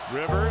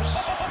Rivers,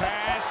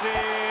 pass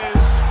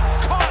is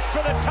caught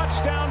for the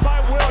touchdown by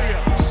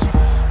Williams.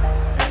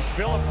 And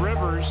Phillip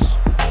Rivers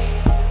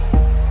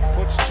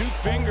puts two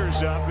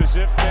fingers up as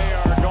if they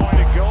are going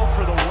to go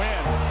for the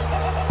win.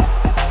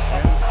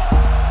 And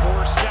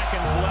 4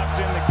 seconds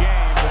left in the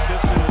game, but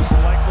this is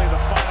likely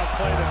the final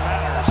play that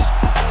matters.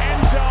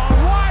 End zone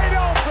wide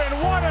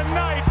open. What a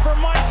night for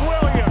Mike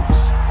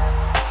Williams.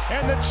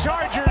 And the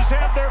Chargers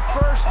have their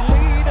first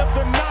lead of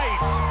the night.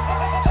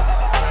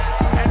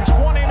 And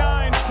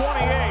 29-28.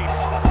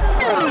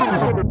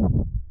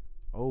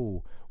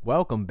 Oh,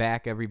 welcome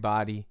back,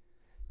 everybody.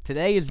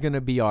 Today is going to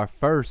be our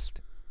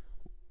first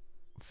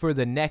for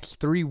the next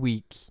 3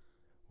 weeks.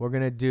 We're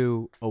going to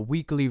do a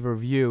weekly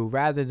review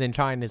rather than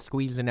trying to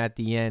squeeze in at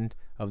the end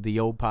of the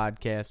old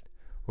podcast.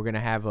 We're going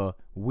to have a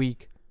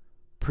week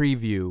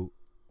preview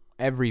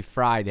every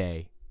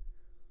Friday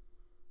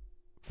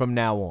from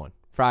now on.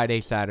 Friday,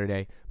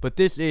 Saturday. But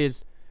this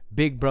is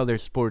Big Brother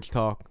Sports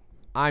Talk.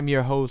 I'm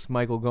your host,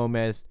 Michael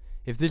Gomez.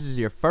 If this is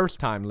your first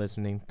time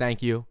listening,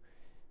 thank you.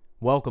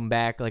 Welcome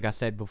back, like I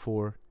said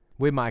before,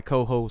 with my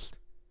co-host,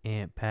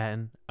 Ant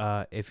Patton.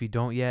 If you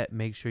don't yet,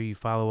 make sure you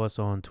follow us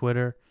on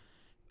Twitter,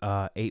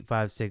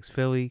 856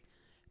 Philly,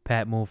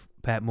 Pat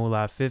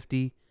Moolah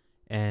 50,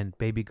 and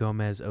Baby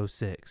Gomez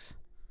 06.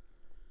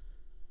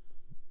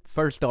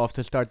 First off,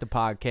 to start the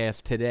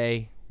podcast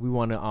today, we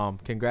want to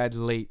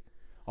congratulate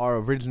our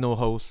original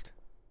host,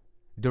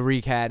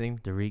 Derek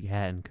Hatton. Derek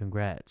Hatton,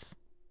 congrats.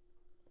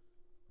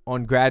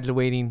 On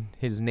graduating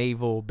his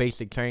naval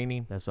basic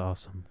training. That's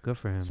awesome. Good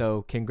for him.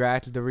 So,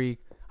 congrats, Derek.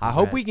 I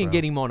hope we can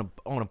get him on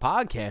a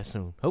podcast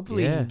soon.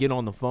 Hopefully, he can get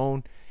on the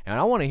phone. And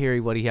I want to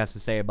hear what he has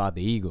to say about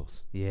the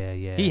Eagles. Yeah.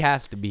 He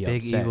has to be big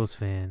upset. Big Eagles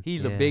fan.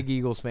 He's a big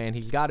Eagles fan.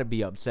 He's got to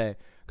be upset.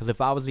 Because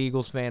if I was an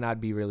Eagles fan, I'd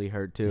be really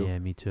hurt too. Yeah,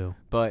 me too.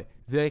 But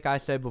like I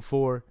said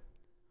before,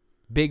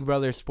 Big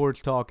Brother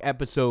Sports Talk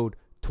episode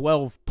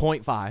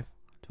 12.5.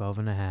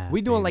 12.5.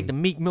 We doing like the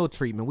Meek Mill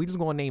treatment. We just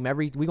gonna name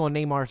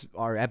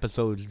our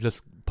episodes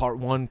just part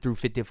 1 through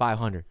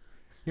 5500.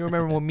 You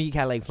remember when Meek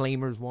had like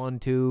Flamers 1,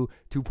 2,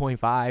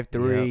 2.5,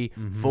 3, yep.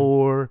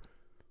 4.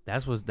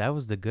 That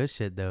was the good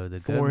shit though. The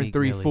 4 good and Meek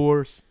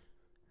 3/4.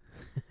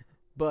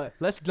 But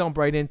let's jump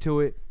right into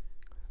it.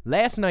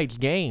 Last night's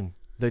game,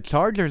 the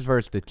Chargers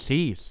versus the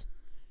Chiefs.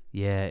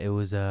 Yeah, it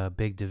was a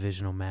big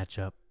divisional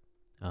matchup.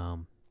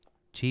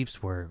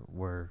 Chiefs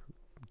were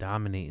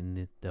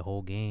dominating the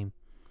whole game.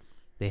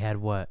 They had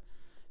what?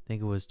 I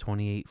think it was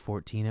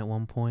 28-14 at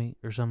one point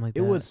or something like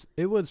that.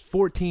 It was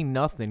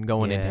 14-0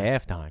 going into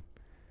halftime.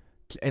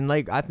 And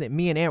like I think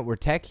me and Ant were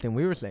texting,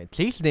 we were saying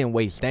Chiefs didn't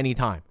waste any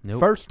time. Nope.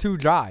 First 2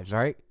 drives,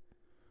 right?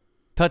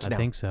 Touchdown. I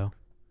think so.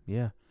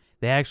 Yeah.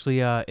 They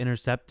actually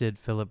intercepted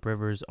Phillip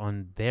Rivers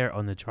on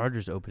the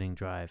Chargers opening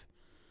drive.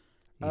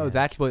 Oh, Yeah.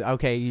 that's what.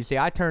 Okay, you see,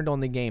 I turned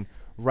on the game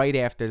right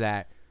after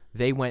that.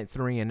 They went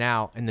 3 and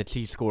out, and the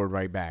Chiefs scored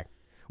right back.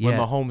 When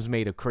Mahomes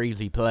made a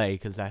crazy play,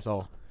 because that's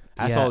all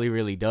he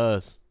really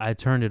does. I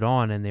turned it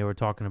on, and they were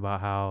talking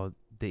about how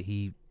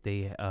they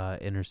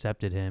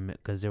intercepted him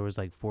because there was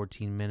like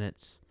 14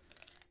 minutes,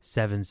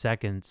 7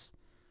 seconds,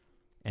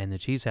 and the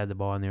Chiefs had the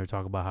ball, and they were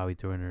talking about how he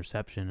threw an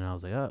interception, and I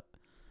was like, oh.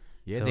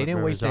 Yeah, Phillip they didn't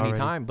Rivers waste any already.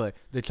 time, but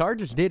the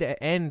Chargers did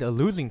end a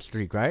losing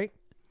streak, right?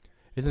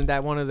 Isn't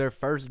that one of their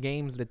first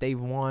games that they've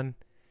won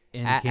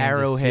In at Kansas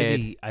Arrowhead?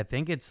 City, I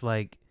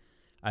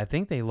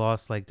think they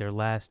lost like their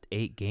last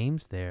 8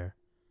 games there.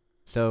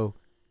 So,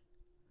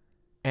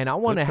 and I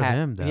want to Good for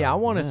him, though. I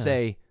want to Yeah.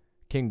 say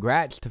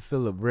congrats to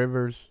Phillip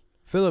Rivers.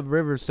 Phillip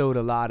Rivers showed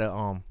a lot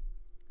of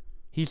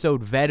he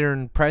showed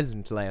veteran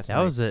presence last night.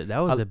 That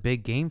was a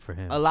big game for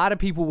him. A lot of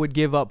people would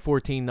give up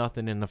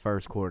 14-0 in the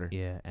first quarter.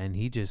 Yeah, and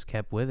he just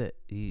kept with it.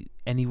 He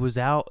was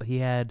out. He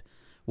had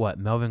what?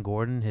 Melvin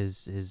Gordon,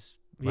 his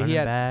running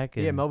back.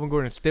 And, Melvin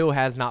Gordon still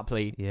has not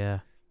played.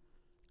 Yeah,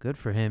 good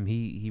for him.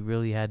 He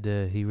really had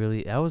to.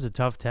 That was a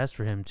tough test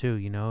for him too.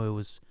 You know, it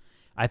was.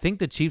 I think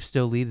the Chiefs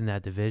still lead in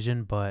that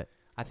division, but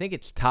I think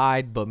it's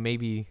tied, but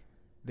maybe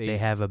they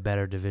have a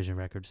better division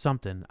record.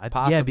 Something.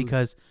 Possibly. Yeah,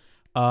 because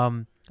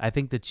I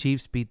think the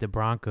Chiefs beat the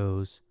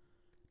Broncos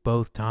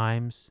both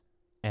times,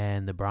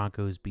 and the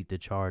Broncos beat the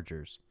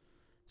Chargers.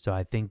 So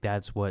I think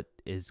that's what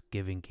is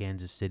giving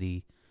Kansas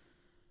City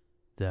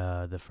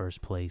the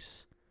first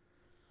place.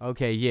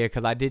 Okay, yeah,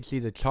 because I did see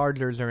the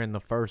Chargers are in the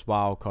first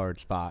wild card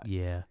spot.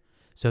 Yeah.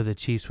 So the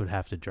Chiefs would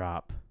have to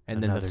drop.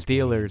 And then the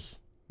Steelers.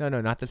 No,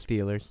 not the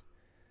Steelers.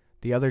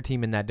 The other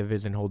team in that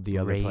division hold the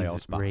other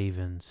playoff spot.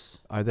 Ravens.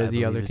 Are they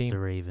the other it's team? the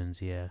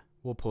Ravens, yeah.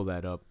 We'll pull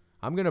that up.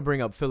 I'm going to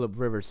bring up Phillip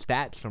Rivers'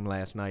 stats from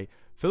last night.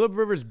 Phillip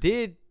Rivers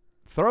did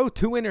throw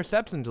 2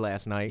 interceptions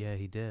last night. Yeah,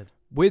 he did.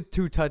 With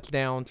 2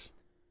 touchdowns,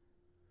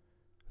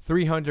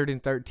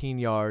 313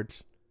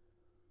 yards.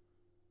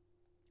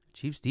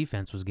 Chiefs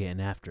defense was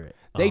getting after it.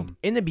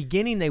 In the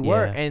beginning they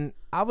were, yeah. and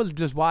I was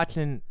just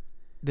watching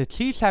the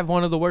Chiefs have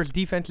one of the worst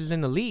defenses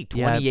in the league,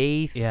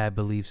 28th. Yeah, I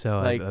believe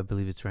so. Like- I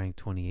believe it's ranked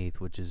 28th,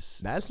 which is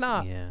That's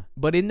not. yeah.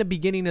 But in the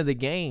beginning of the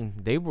game,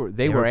 they were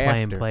They were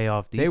playing after.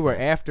 playoff defense. They were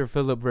after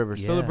Phillip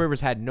Rivers. Yeah. Phillip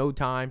Rivers had no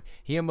time.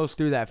 He almost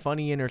threw that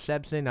funny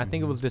interception. I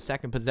think it Mhm. was the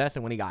second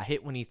possession when he got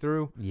hit when he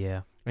threw.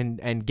 Yeah.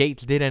 And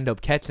Gates did end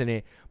up catching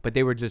it, but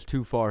they were just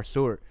too far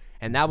short.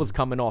 And that was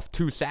coming off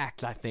 2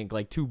 sacks, I think,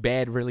 like 2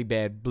 really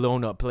bad,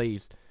 blown up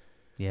plays.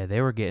 Yeah,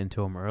 they were getting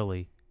to him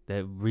early.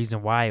 The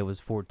reason why it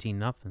was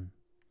 14-0.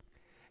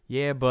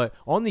 Yeah, but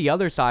on the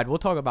other side, we'll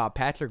talk about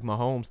Patrick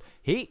Mahomes.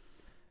 He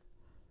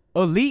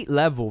elite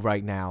level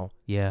right now,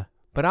 Yeah.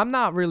 but I'm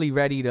not really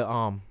ready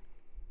to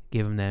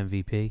Give him the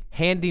MVP.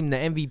 hand him the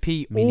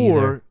MVP Me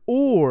neither.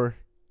 or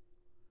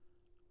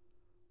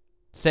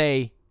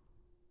say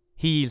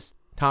he's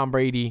Tom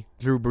Brady,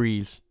 Drew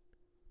Brees,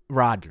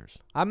 Rodgers.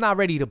 I'm not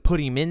ready to put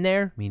him in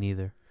there Me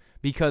neither.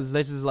 because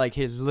this is like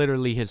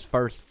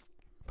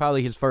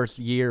probably his first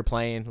year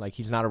playing. Like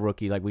he's not a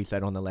rookie, like we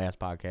said on the last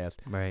podcast.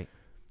 Right.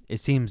 It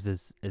seems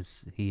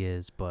as he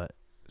is, but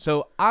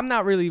So I'm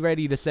not really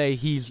ready to say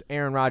he's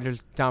Aaron Rodgers,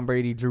 Tom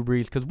Brady, Drew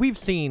Brees, because we've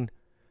seen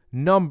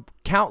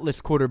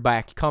countless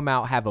quarterbacks come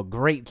out, have a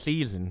great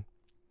season,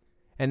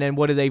 and then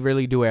what do they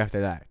really do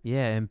after that?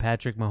 yeah, and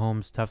Patrick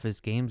Mahomes'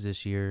 toughest games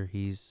this year,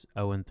 he's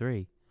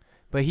 0-3.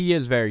 But he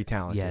is very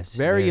talented. Yes,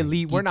 very very.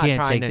 elite. You We're not can't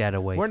trying take to, that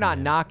away We're from not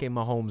him. knocking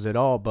Mahomes at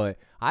all, but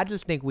I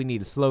just think we need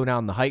to slow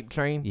down the hype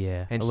train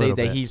Yeah, and a say little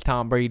that bit. he's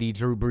Tom Brady,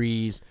 Drew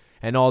Brees,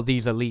 and all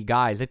these elite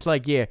guys. It's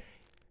like, yeah,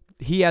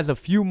 he has a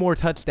few more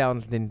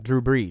touchdowns than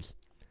Drew Brees.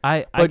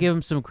 I but- give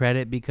him some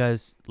credit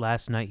because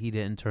last night he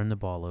didn't turn the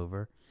ball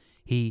over.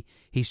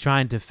 He's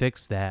trying to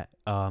fix that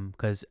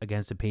because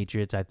against the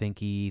Patriots, I think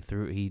he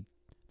threw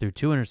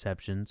 2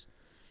 interceptions,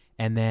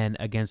 and then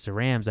against the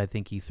Rams, I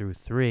think he threw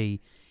 3,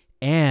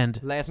 and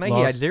Last night he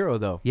had lost- 0,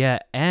 though. Yeah,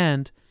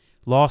 and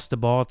lost the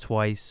ball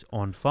twice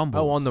on fumbles.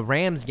 Oh, on the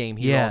Rams game,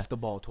 he Yeah. lost the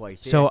ball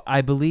twice. Yeah. So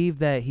I believe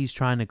that he's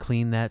trying to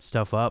clean that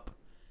stuff up,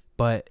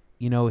 but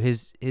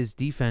his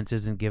defense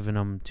isn't giving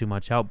him too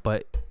much help.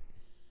 But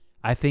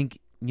I think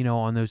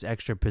on those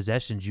extra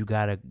possessions, you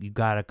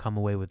gotta come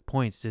away with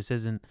points. This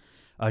isn't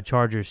a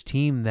Chargers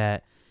team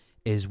that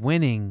is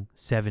winning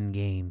 7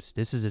 games.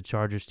 This is a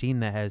Chargers team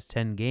that has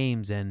 10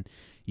 games, and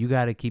you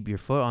got to keep your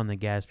foot on the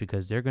gas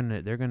because they're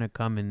gonna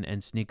come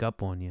and sneak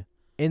up on you.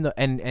 in the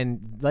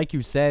and like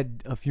you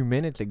said a few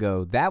minutes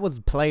ago, that was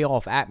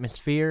playoff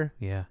atmosphere,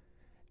 Yeah,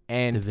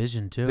 and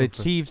division too. the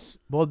Chiefs.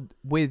 Well,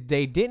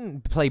 they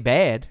didn't play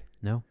bad,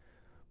 No,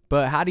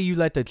 but how do you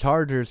let the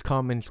Chargers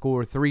come and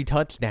score 3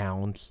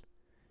 touchdowns,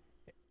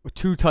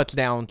 2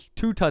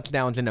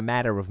 touchdowns in a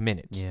matter of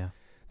minutes? yeah,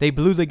 They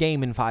blew the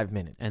game in 5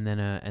 minutes and then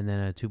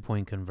a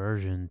 2-point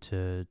conversion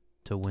to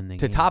win the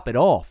to game. top it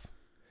off.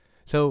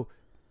 So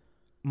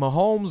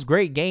Mahomes,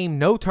 great game,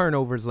 no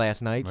turnovers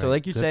last night. So Right.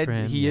 like you Good said, for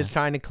him, he yeah. is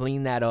trying to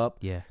clean that up.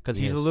 Yeah, Because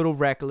he he's a is. little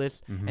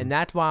reckless, Mhm. and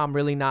that's why I'm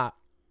really not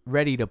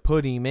ready to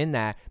put him in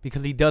that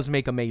because he does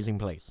make amazing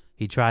plays.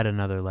 He tried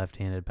another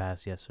left-handed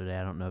pass yesterday.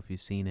 I don't know if you've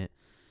seen it.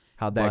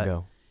 How'd that But-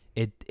 go?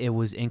 It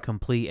was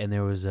incomplete, and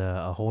there was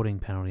a holding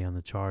penalty on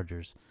the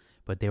Chargers.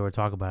 But they were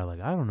talking about it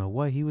like, I don't know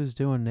what he was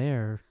doing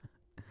there.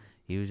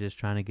 He was just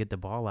trying to get the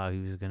ball out. He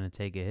was going to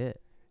take a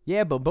hit.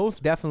 Yeah, but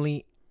most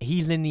definitely,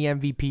 he's in the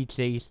MVP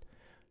chase.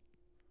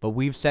 But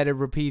we've said it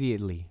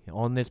repeatedly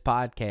on this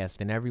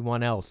podcast and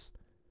everyone else.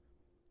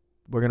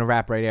 We're going to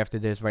wrap right after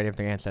this, right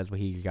after Ant says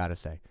what he's got to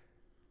say.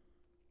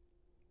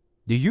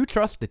 Do you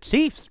trust the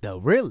Chiefs, though,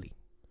 really?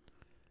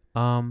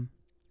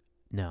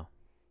 No.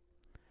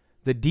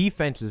 The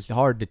defense is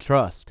hard to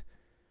trust.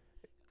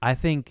 I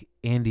think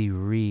Andy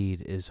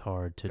Reid is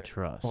hard to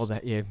trust. Well,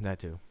 that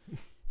too.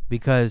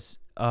 Because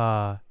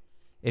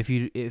if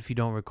you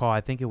don't recall,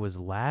 I think it was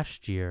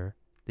last year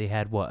they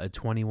had a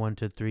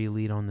 21-3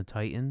 lead on the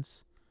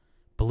Titans.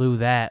 Blew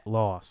that,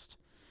 lost.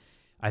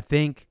 I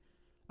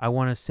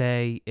want to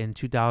say in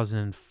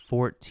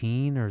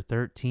 2014 or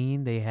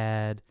 13 they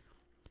had,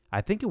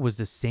 I think it was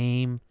the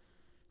same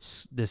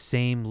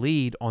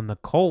lead on the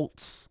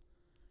Colts,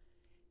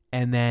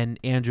 and then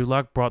Andrew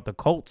Luck brought the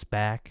Colts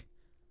back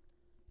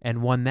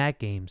and won that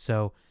game.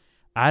 So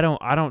I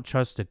don't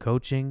trust the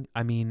coaching.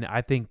 I mean,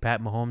 I think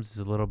Pat Mahomes is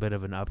a little bit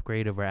of an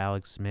upgrade over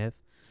Alex Smith.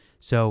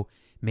 So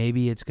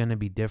maybe it's going to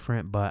be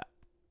different, but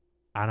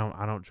I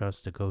don't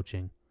trust the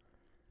coaching.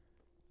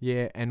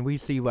 Yeah, and we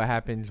see what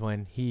happens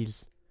when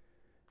he's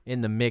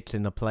in the mix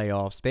in the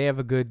playoffs. They have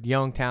a good,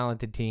 young,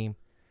 talented team.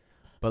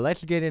 But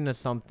let's get into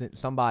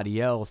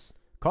somebody else.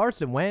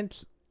 Carson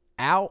Wentz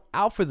out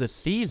for the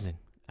season.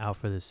 Out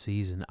for the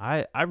season.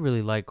 I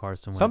really like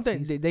Carson Wentz.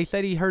 They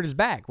said he hurt his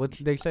back. What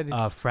they said?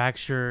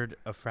 Fractured.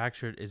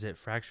 Is it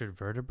fractured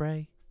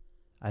vertebrae?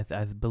 I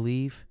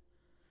believe.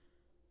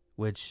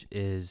 Which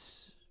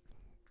is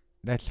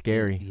That's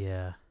scary.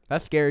 Yeah.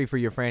 That's scary for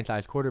your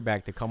franchise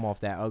quarterback to come off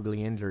that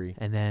ugly injury.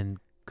 And then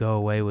go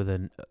away with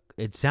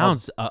it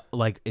sounds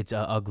like it's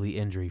an ugly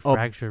injury. Oh,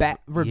 Fractured.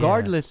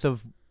 regardless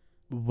of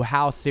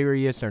how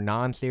serious or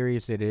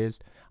non-serious it is,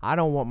 I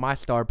don't want my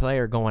star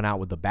player going out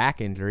with a back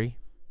injury.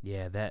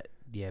 Yeah,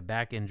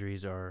 back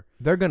injuries are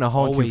They're gonna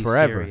haunt always you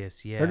forever.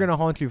 serious. Yeah, They're gonna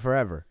haunt you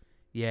forever.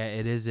 Yeah,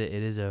 it is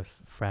a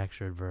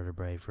fractured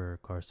vertebrae for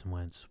Carson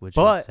Wentz, which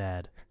But is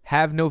sad.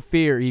 Have no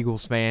fear,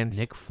 Eagles fans.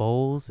 Nick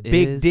Foles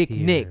Big is Dick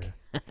here. Nick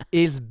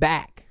is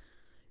back.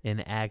 In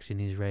action.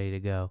 He's ready to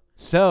go.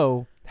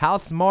 So, how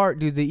smart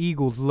do the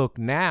Eagles look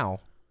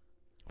now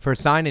for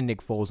signing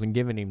Nick Foles and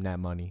giving him that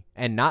money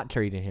and not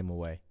trading him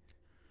away?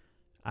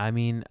 I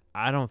mean,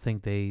 I don't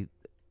think they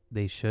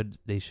should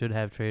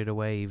have traded him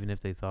away even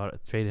if they thought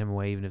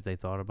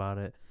about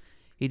it.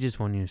 He just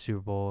won you a Super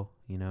Bowl.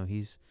 You know,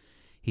 he's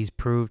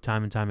proved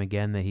time and time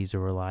again that he's a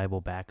reliable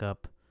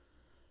backup.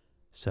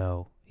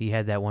 So he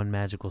had that one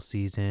magical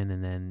season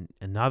and then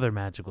another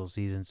magical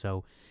season.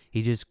 So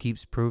he just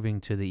keeps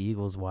proving to the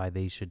Eagles why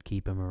they should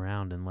keep him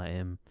around and let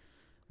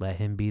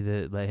him be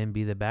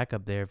the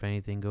backup there if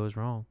anything goes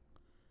wrong.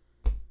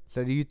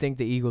 So do you think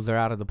the Eagles are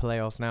out of the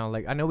playoffs now?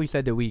 Like, I know we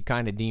said that we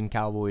kind of deemed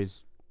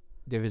Cowboys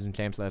division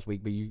champs last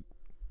week, but you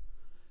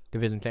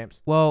division champs?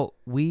 Well,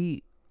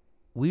 we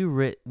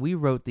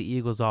wrote the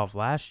Eagles off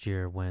last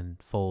year when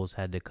Foles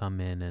had to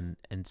come in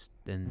and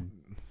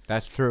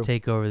That's true.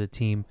 take over the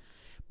team.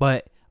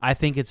 But I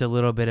think it's a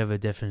little bit of a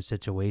different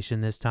situation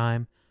this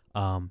time.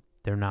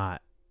 They're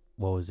not.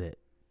 What was it?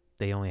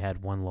 They only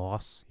had one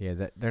loss.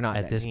 Yeah, they're not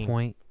at that this team.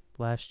 point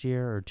last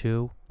year, or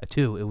two.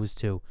 It was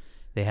two.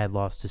 They had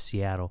lost to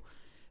Seattle,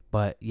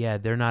 but yeah,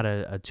 they're not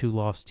a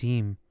 2-loss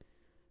team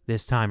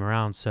this time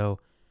around.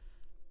 So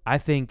I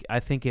think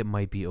it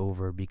might be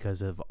over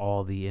because of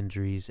all the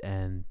injuries,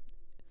 and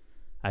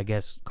I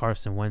guess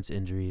Carson Wentz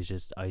injury is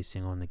just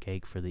icing on the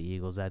cake for the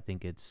Eagles. I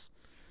think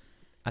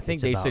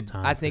they should.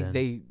 I think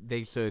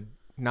they should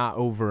not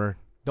over.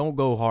 Don't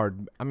go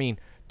hard. I mean,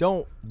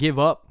 don't give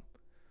up.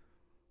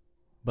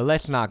 But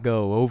let's not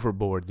go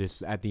overboard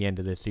at the end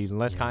of this season.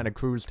 Let's kind of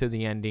cruise to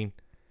the ending.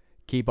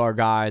 Keep our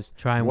guys.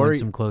 Try and win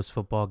some close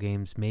football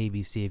games.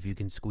 Maybe see if you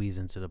can squeeze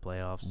into the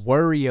playoffs.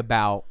 Worry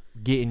about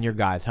getting your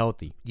guys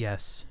healthy.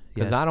 Yes.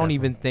 Because I don't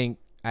even think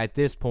at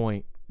this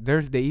point,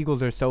 the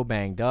Eagles are so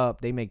banged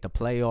up. They make the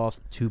playoffs.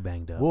 Too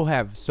banged up. We'll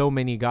have so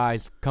many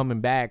guys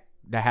coming back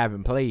that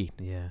haven't played.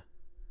 Yeah.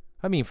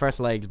 I mean, fresh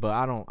legs, but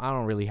I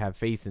don't really have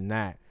faith in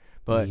that.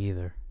 But me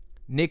either.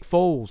 Nick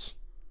Foles,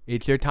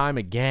 it's your time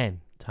again.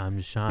 Time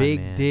to shine, Big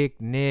man.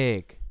 Dick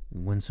Nick.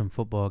 Win some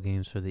football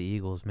games for the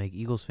Eagles. Make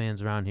Eagles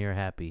fans around here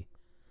happy.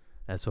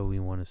 That's what we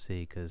want to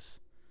see. Because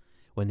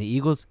when the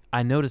Eagles,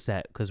 I noticed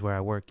that because where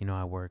I work,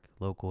 I work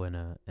local in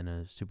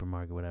a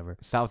supermarket, whatever.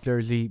 South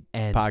Jersey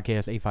and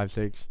podcast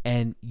 856.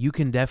 And you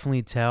can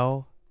definitely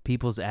tell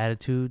people's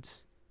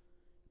attitudes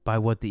by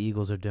what the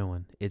Eagles are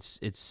doing. It's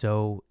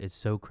so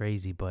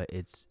crazy, but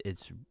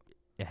it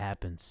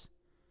happens.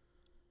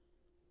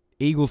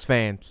 Eagles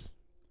fans,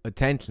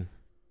 attention.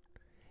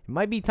 It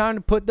might be time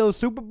to put those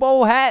Super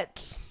Bowl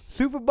hats,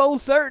 Super Bowl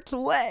shirts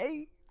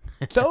away.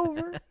 It's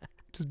over.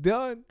 It's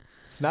done.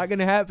 It's not going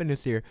to happen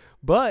this year.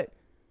 But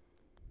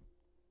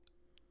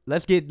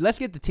let's get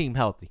the team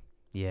healthy.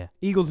 Yeah.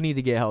 Eagles need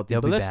to get healthy.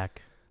 They'll be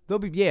back.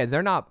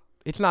 They're not.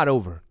 It's not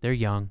over. They're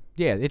young.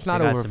 Yeah, it's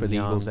not over for the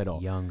Eagles at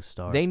all. Young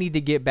stars. They need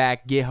to get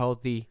back, get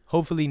healthy.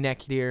 Hopefully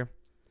next year,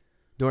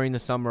 during the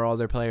summer, all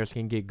their players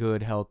can get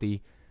good,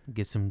 healthy.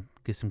 Get some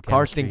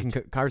chemistry.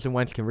 Carson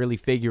Wentz can really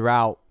figure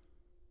out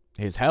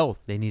his health.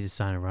 They need to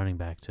sign a running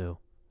back too.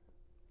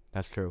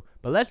 That's true.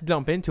 But let's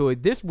jump into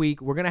it. This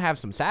week, we're going to have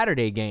some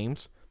Saturday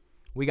games.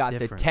 We got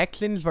the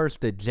Texans versus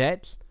the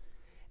Jets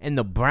and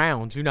the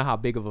Browns. You know how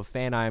big of a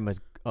fan I am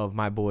of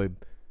my boy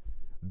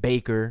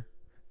Baker.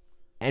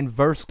 And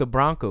versus the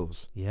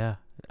Broncos. Yeah.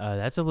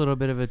 That's a little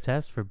bit of a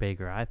test for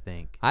Baker, I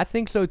think. I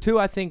think so, too.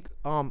 I think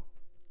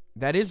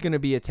that is going to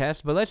be a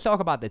test. But let's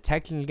talk about the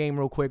Texans game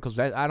real quick because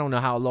I don't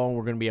know how long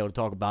we're going to be able to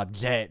talk about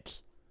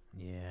Jets.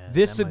 Yeah.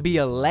 This would be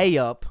a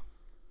layup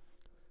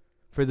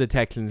for the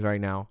Texans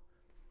right now.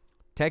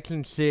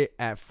 Texans sit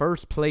at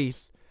first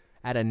place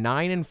at a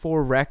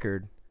 9-4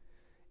 record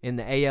in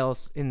the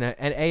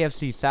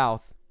AFC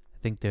South. I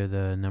think they're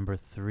the number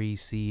 3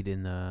 seed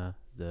in the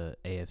AFC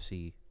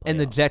playoffs. And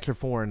the Jets are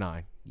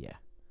 4-9. Yeah.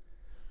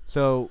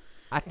 So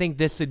I think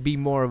this would be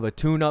more of a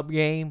tune-up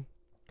game.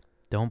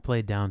 Don't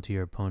play down to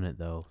your opponent,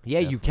 though.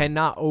 Yeah,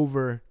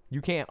 definitely.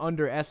 You can't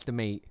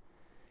underestimate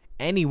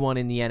anyone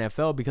in the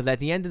NFL because at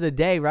the end of the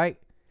day, right,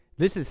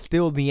 this is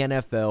still the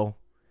NFL,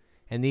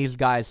 and these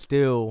guys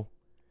still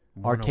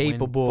are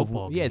capable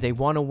of. Yeah, they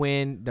want to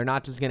win. They're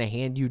not just going to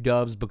hand you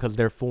dubs because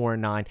they're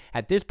 4-9.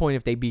 At this point,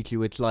 if they beat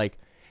you, it's like,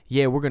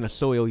 yeah, we're going to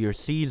soil your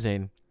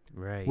season,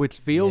 right? Which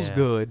feels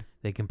good.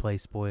 They can play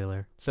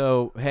spoiler.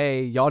 So,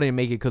 hey, y'all didn't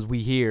make it because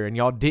we here, and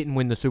y'all didn't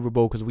win the Super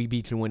Bowl because we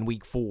beat you in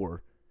week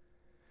 4.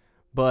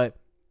 But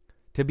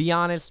to be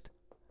honest,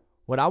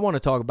 what I want to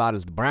talk about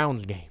is the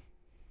Browns game.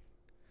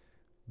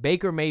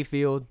 Baker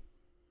Mayfield,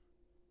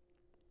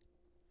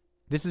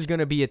 this is going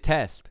to be a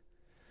test.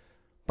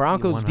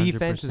 Broncos' 100%.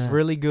 defense is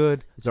really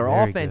good. Their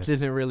offense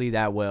isn't really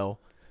that well.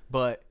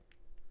 But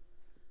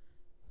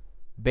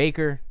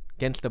Baker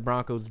against the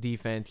Broncos'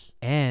 defense.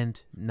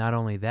 And not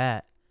only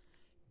that,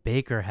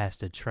 Baker has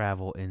to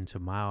travel into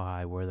Mile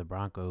High where the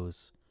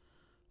Broncos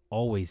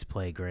always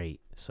play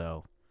great.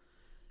 So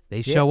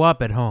they show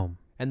up at home.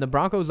 And the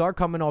Broncos are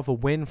coming off a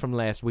win from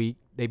last week.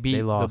 They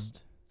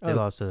lost. They oh.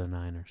 lost to the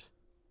Niners.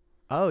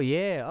 Oh,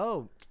 yeah.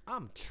 Oh,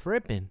 I'm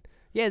tripping.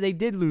 Yeah, they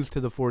did lose to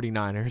the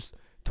 49ers.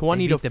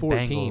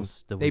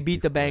 20-14. They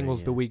beat the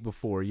Bengals the week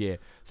before, yeah.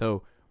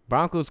 So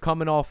Broncos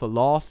coming off a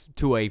loss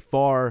to a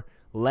far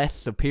less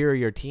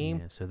superior team.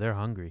 Yeah, so they're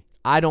hungry.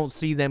 I don't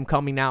see them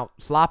coming out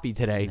sloppy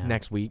today No.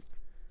 next week.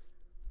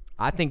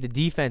 I think the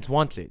defense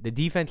wants it. The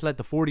defense let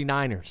the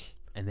 49ers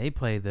And they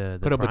play the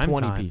put up a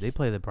 20 primetime. piece. They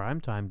play the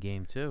primetime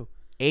game too.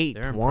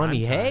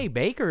 8-20. Hey,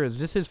 Baker, is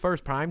this his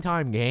first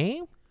primetime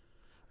game?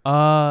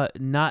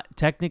 Not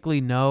technically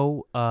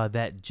no.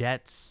 That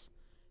Jets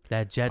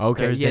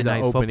Thursday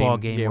night football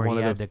game where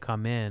he had to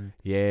come in.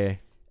 Yeah.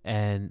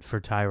 And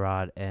for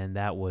Tyrod, and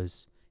that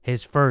was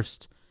his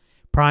first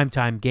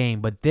primetime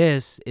game, but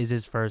this is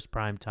his first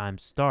primetime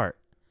start.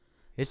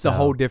 It's a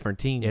whole different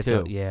team,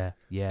 too. Yeah.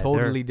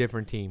 Totally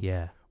different team.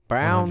 Yeah.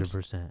 Browns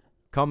 100%.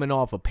 coming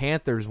off a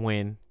Panthers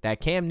win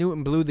that Cam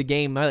Newton blew the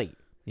game late.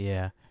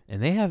 Yeah.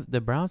 And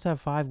the Browns have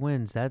 5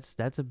 wins. That's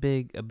a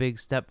big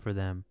step for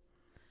them.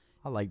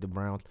 I like the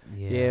Browns.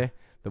 Yeah.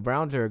 The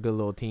Browns are a good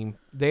little team.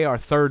 They are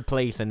third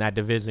place in that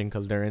division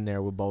because they're in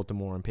there with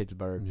Baltimore and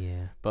Pittsburgh.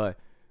 Yeah. But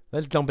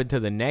let's jump into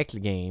the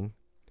next game.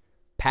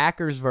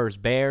 Packers versus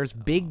Bears,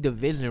 big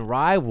division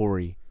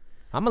rivalry.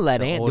 I'm going to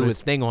let Ant do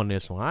his thing on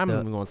this one. I'm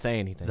not even going to say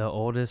anything. The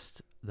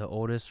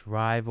oldest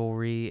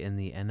rivalry in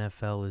the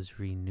NFL is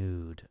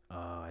renewed.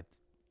 I'm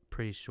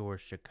pretty sure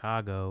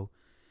Chicago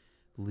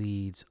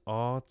leads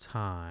all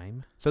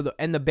time. So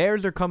the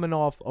Bears are coming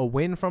off a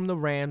win from the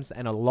Rams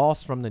and a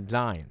loss from the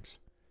Giants.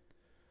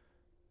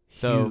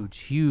 So,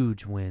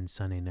 huge win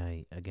Sunday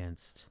night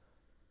against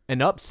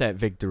an upset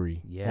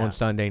victory on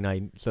Sunday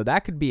night. So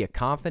that could be a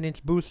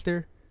confidence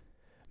booster.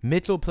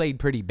 Mitchell played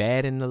pretty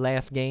bad in the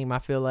last game. I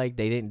feel like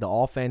they didn't. The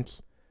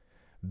offense,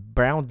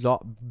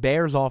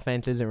 Bears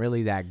offense isn't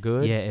really that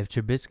good. Yeah, if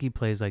Trubisky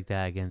plays like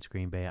that against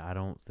Green Bay, I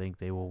don't think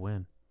they will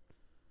win.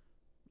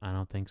 I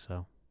don't think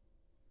so.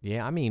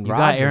 Yeah, I mean, you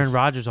got Aaron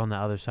Rodgers on the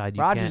other side.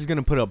 Rodgers is going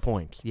to put up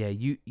points. Yeah,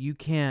 you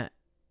can't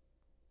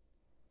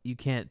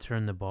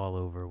turn the ball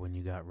over when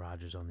you got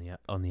Rodgers on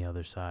the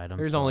other side.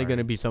 There's only going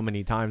to be so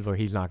many times where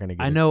he's not going to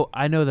get it.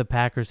 I know the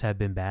Packers have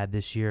been bad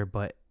this year,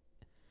 but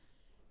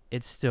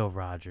it's still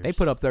Rodgers. They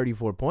put up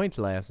 34 points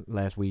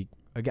last week.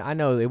 Again, I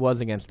know it was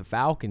against the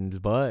Falcons,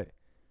 but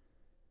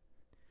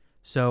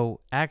so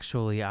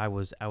actually I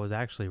was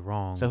actually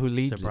wrong. So who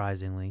leads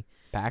surprisingly?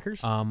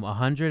 Packers?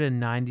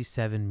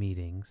 197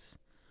 meetings.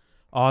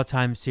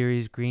 All-time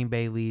series, Green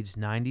Bay leads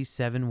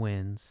 97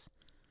 wins,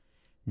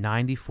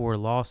 94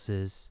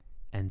 losses,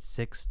 and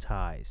 6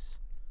 ties.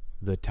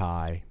 The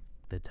tie.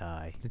 The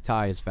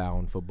tie is foul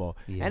in football.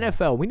 Yeah.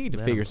 NFL, we need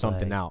to figure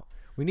something out.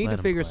 We need to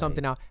figure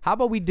something out. How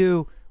about we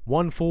do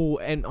one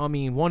full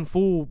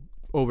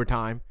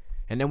overtime,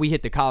 and then we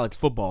hit the college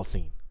football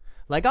scene?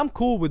 Like, I'm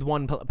cool with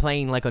one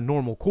playing like a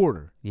normal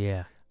quarter.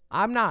 Yeah.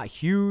 I'm not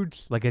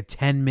huge. Like a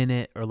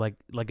 10-minute or like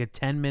a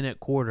 10-minute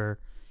quarter,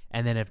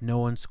 and then if no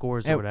one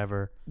scores or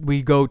whatever,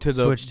 we go to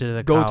the switch to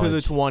the go college. to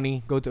the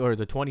 20, or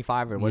the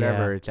 25 or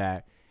whatever it's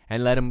at,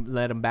 and let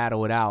them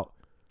battle it out.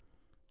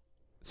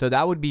 So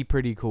that would be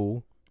pretty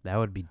cool. That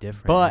would be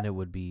different. But and it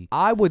would be.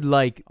 I would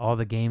like all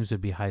the games would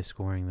be high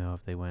scoring though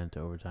if they went to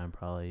overtime.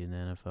 Probably in the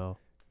NFL.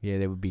 Yeah,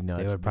 they would be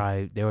nuts.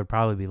 They would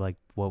probably be like,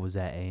 what was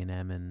that,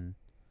 A&M and.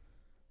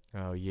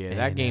 Oh yeah, A&M.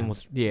 that game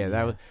was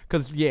that was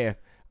because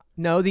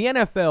no, the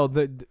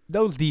NFL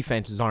those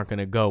defenses aren't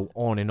gonna go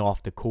on and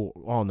off the court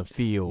on the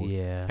field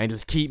and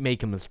just keep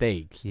making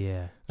mistakes.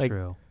 Yeah, like,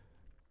 true.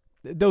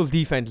 Those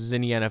defenses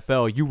in the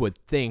NFL you would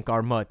think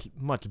are much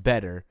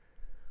better,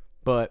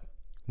 but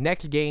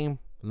next game,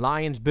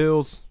 Lions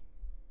Bills.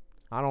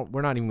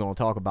 We're not even gonna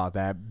talk about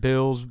that.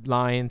 Bills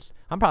Lions.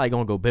 I'm probably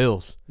gonna go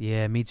Bills.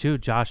 Yeah, me too.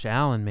 Josh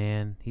Allen,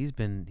 man, he's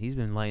been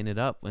lighting it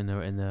up in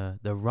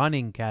the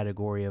running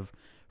category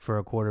for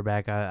a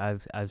quarterback.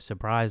 I've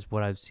surprised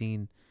what I've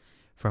seen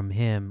from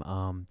him.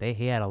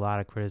 He had a lot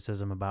of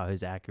criticism about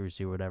his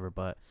accuracy or whatever,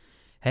 but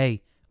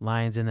hey,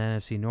 Lions in the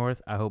NFC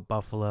North. I hope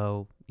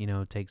Buffalo,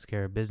 takes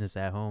care of business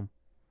at home.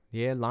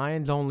 Yeah,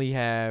 Lions only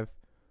have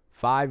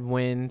 5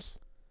 wins.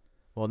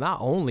 Well, not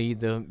only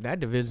that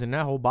division,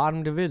 that whole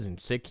bottom division,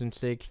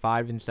 6-6,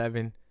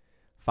 5-7,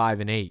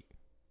 5-8.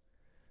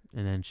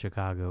 And then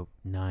Chicago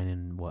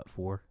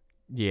 9-4?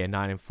 Yeah,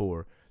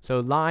 9-4. So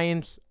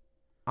Lions,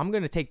 I'm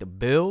gonna take the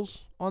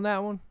Bills on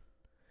that one.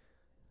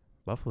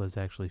 Buffalo's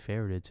actually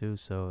favorited too,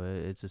 so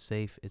it's a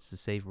safe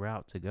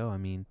route to go. I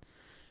mean,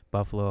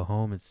 Buffalo at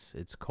home,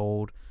 it's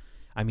cold.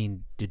 I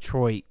mean,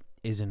 Detroit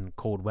is in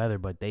cold weather,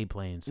 but they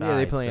play inside. Yeah,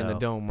 they play in the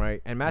dome,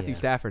 right? And Matthew Yeah.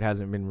 Stafford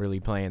hasn't been really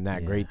playing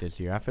that great this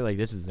year. I feel like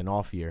this is an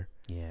off year.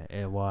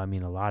 Yeah, well, I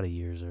mean, a lot of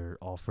years are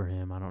off for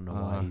him. I don't know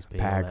why he's paid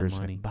Packers, all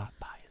that money. Bias.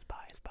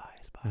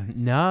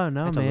 No,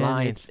 That's man. a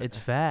Lions. It's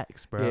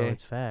facts, bro. Yeah.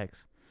 It's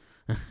facts.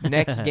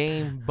 Next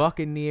game,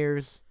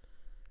 Buccaneers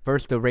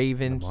versus the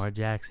Ravens. Lamar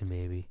Jackson,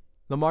 baby.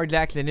 Lamar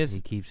Jackson He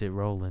keeps it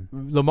rolling.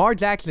 Lamar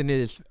Jackson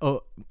is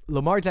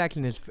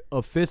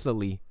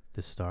officially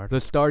The start.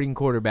 The starting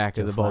quarterback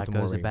of the Joe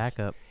Baltimore Flacco's a Ravens.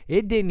 backup.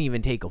 It didn't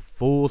even take a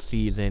full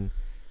season.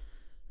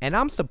 And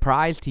I'm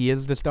surprised he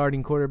is the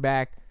starting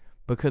quarterback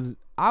because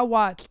I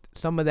watched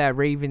some of that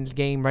Ravens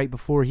game right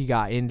before he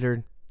got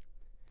injured.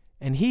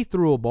 And he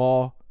threw a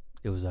ball.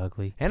 It was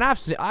ugly. And I've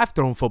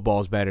thrown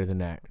footballs better than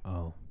that.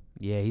 Oh.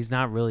 Yeah, he's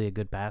not really a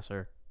good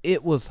passer.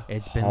 It was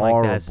It's been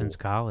horrible. like that since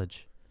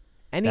college.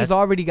 And he's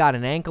already got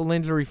an ankle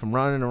injury from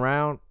running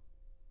around.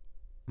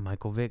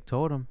 Michael Vick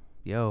told him,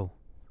 "Yo,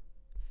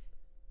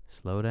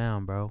 slow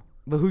down, bro."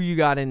 But who you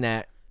got in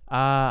that?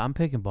 I'm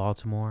picking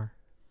Baltimore.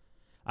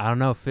 I don't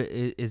know if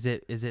is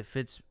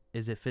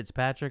it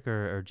Fitzpatrick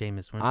or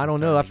Jameis Winston. I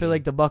don't know. I feel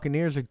like the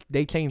Buccaneers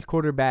they change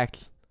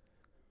quarterbacks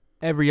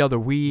every other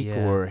week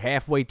or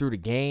halfway through the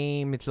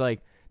game. It's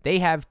like they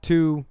have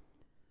 2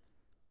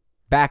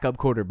 backup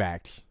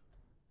quarterbacks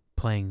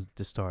playing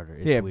the starter.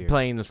 It's weird.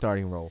 Playing the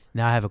starting role.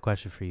 Now I have a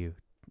question for you.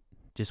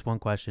 Just one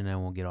question,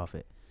 and we'll get off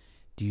it.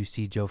 Do you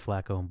see Joe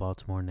Flacco in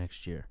Baltimore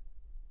next year?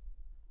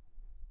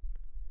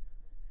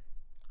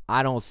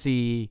 I don't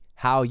see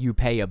how you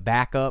pay a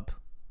backup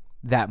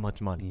that much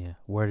money. Yeah.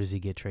 Where does he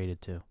get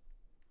traded to?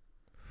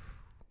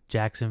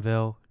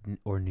 Jacksonville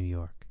or New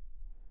York?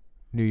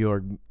 New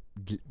York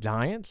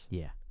Giants?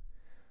 Yeah.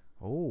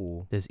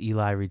 Oh. Does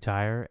Eli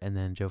retire and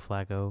then Joe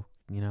Flacco,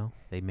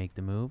 they make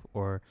the move?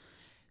 Or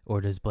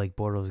does Blake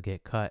Bortles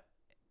get cut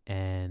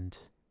and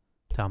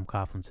Tom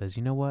Coughlin says,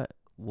 you know what?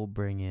 We'll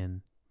bring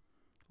in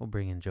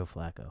Joe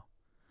Flacco.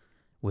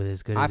 With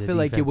as good as I feel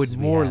like it would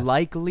more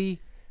likely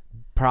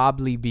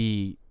probably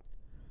be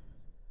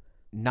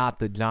not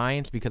the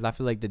Giants because I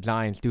feel like the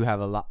Giants do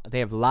have they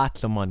have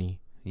lots of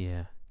money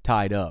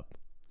tied up.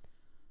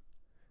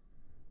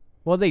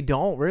 Well, they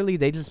don't really.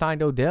 They just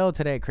signed Odell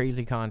to that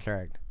crazy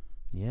contract.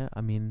 Yeah,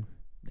 I mean,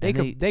 they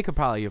could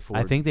probably afford.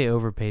 I think they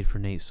overpaid for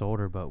Nate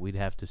Solder, but we'd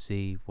have to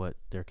see what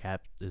their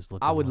cap is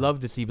looking. I would like. love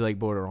to see Blake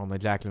Bortles on the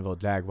Jacksonville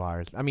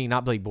Jaguars. I mean,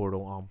 not Blake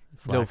Bortles,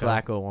 Joe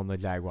Flacco on the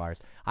Jaguars.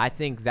 I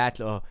think that's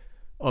a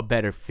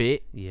better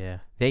fit. Yeah,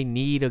 they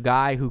need a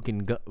guy who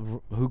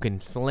can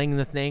sling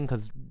the thing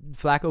because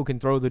Flacco can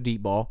throw the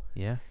deep ball.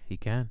 Yeah, he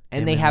can.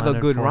 And they have a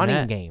good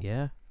running game.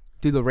 Yeah.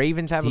 Do the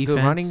Ravens have a good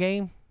running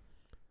game?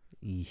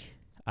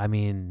 I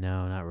mean,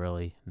 no, not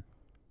really.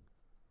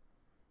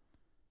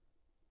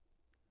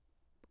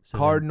 So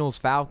Cardinals,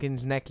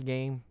 Falcons next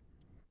game.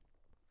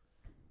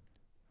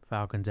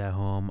 Falcons at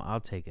home.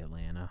 I'll take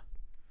Atlanta.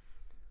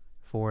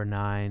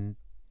 4-9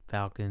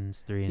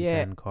 Falcons,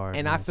 3-10 Cardinals.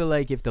 And I feel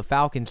like if the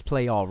Falcons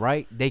play all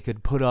right, they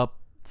could put up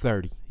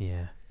 30.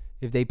 Yeah.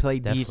 If they play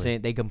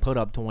decent, they can put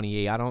up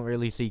 28. I don't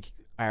really see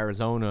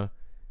Arizona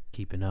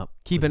keeping up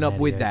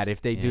with that.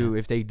 If they do,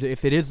 if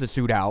it is the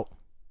shootout,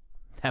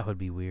 that would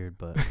be weird.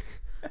 But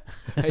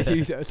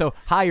so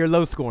high or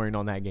low scoring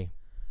on that game?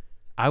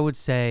 I would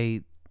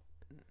say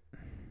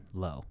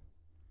low.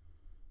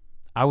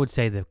 I would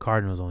say the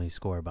Cardinals only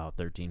score about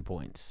 13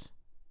 points.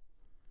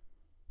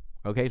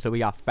 Okay, so we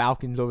got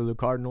Falcons over the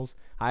Cardinals.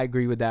 I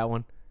agree with that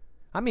one.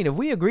 I mean, if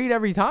we agreed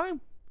every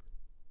time,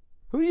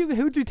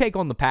 who'd you take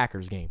on the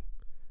Packers game?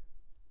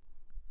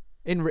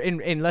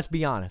 And let's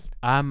be honest.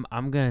 I'm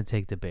gonna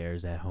take the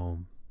Bears at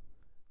home.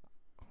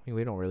 I mean,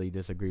 we don't really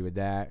disagree with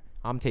that.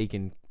 I'm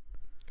taking.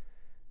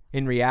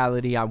 In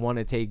reality, I want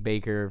to take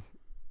Baker,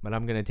 but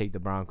I'm gonna take the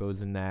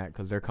Broncos in that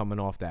because they're coming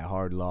off that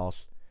hard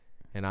loss,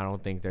 and I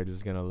don't think they're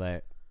just gonna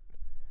let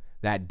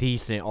that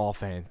decent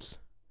offense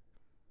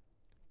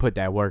put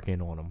that work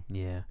in on them.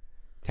 Yeah.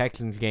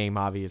 Texans game,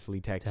 obviously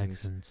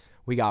Texans.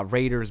 We got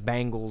Raiders,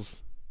 Bengals.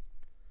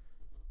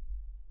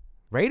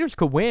 Raiders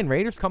could win.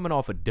 Raiders coming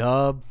off a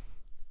dub.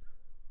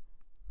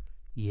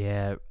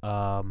 Yeah.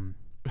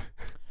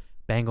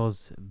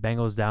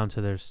 Bengals down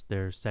to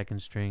their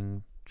second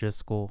string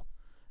Driscoll.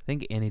 I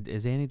think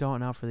Andy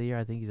Dalton out for the year?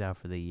 I think he's out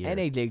for the year. And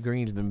AJ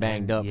Green's been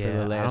banged up for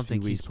the last few weeks. I don't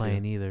think he's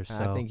playing either. So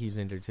I think he's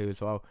injured too.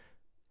 So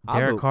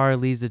Derek Carr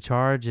leads the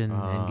charge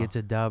and gets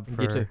a dub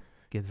for the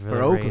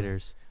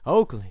Raiders.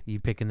 Oakland. You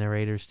picking the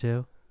Raiders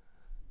too?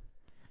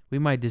 We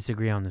might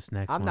disagree on this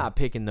next one. I'm not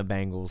picking the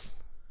Bengals.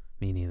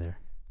 Me neither.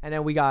 And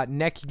then we got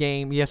next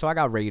game. Yeah, so I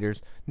got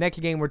Raiders. Next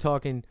game we're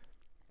talking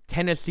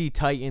Tennessee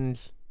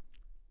Titans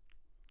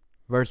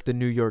versus the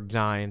New York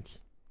Giants.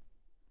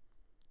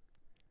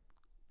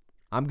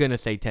 I'm going to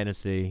say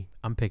Tennessee.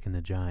 I'm picking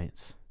the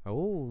Giants.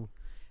 Oh.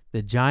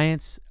 The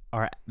Giants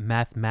are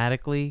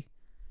mathematically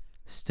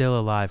still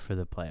alive for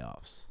the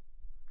playoffs.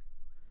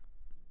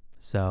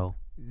 So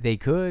they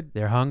could.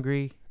 They're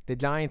hungry. The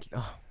Giants.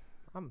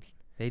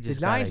 The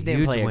Giants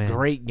didn't play a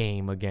great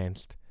game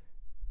against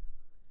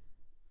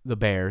the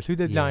Bears. Who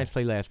did the Giants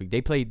play last week?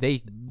 They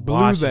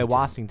blew the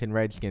Washington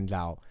Redskins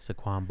out.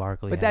 Saquon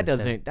Barkley. But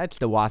that's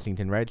the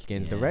Washington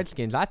Redskins. Yeah. The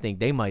Redskins, I think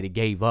they might have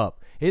gave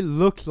up. It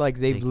looks like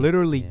they've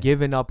literally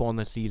given up on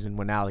the season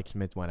when Alex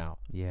Smith went out.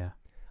 Yeah.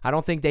 I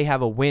don't think they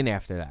have a win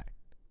after that.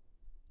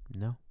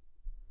 No.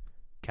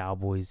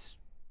 Cowboys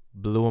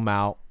blew them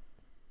out.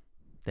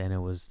 Then it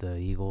was the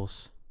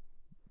Eagles.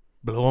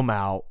 Blew them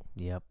out.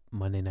 Yep.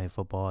 Monday Night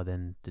Football.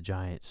 Then the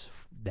Giants.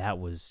 That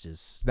was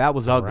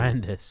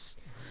horrendous.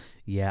 Ugly.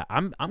 Yeah,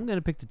 I'm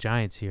gonna pick the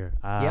Giants here.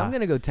 Yeah, I'm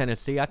gonna go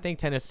Tennessee. I think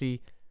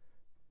Tennessee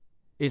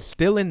is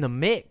still in the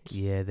mix.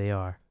 Yeah, they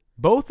are.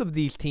 Both of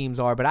these teams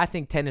are, but I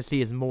think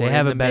Tennessee is more. They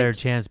have in a the better mix.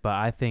 chance, but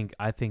I think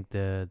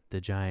the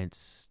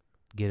Giants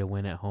get a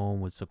win at home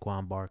with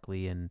Saquon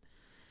Barkley and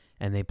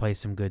they play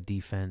some good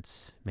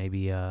defense.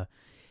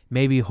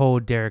 Maybe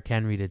hold Derrick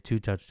Henry to 2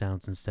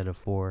 touchdowns instead of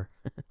 4.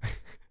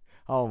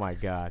 Oh my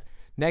God!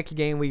 Next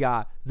game we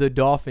got the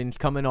Dolphins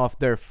coming off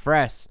their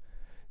fresh.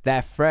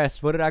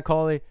 What did I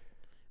call it?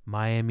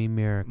 Miami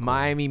Miracle.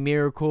 Miami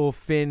Miracle.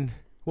 Finn.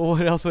 Well,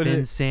 what else was it?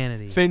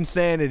 Insanity.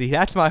 Finsanity.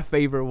 That's my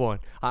favorite one.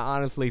 I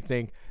honestly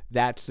think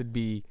that should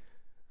be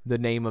the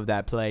name of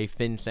that play.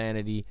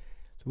 Finsanity.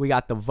 So we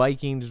got the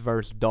Vikings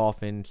versus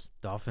Dolphins.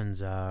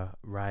 Dolphins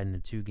riding a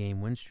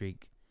 2-game win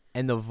streak.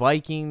 And the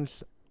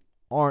Vikings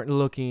aren't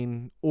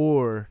looking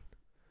or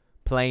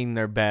playing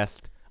their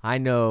best. I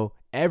know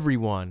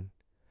everyone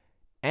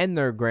and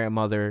their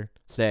grandmother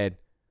said,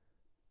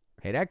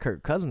 hey, that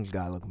Kirk Cousins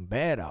guy looking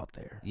bad out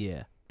there.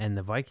 Yeah. And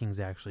the Vikings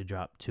actually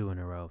dropped 2 in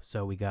a row.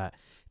 So we got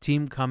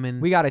team coming.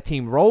 We got a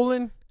team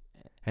rolling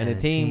and a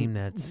team team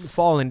that's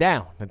falling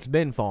down. That's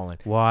been falling.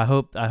 Well, I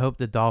hope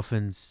the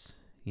Dolphins,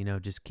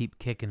 just keep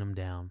kicking them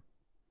down.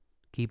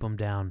 Keep them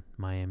down,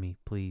 Miami,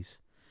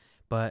 please.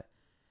 But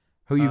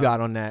Who you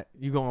got on that?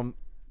 You going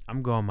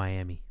I'm going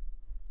Miami.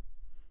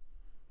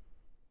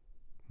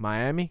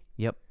 Miami?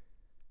 Yep.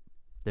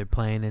 They're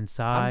playing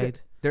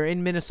inside. They're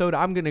in Minnesota.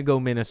 I'm going to go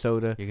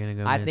Minnesota. You're going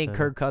to go I Minnesota? think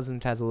Kirk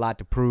Cousins has a lot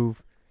to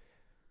prove.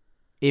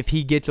 If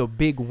he gets a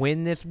big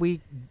win this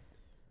week,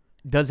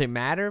 does it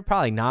matter?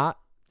 Probably not.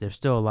 They're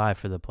still alive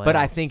for the playoffs. But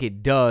I think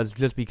it does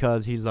just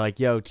because he's like,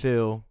 yo,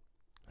 chill.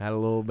 Had a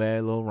little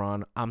bad little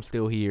run. I'm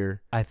still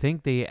here. I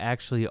think they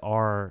actually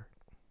are.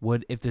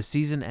 If the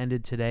season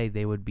ended today,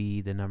 they would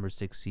be the number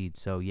 6 seed.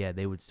 So, yeah,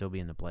 they would still be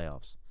in the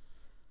playoffs.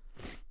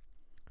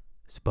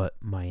 But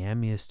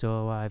Miami is still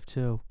alive,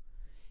 too.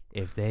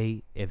 If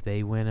they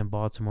win and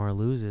Baltimore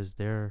loses,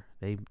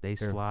 they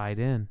slide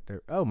in.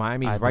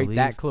 Miami's I right believe.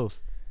 that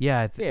close.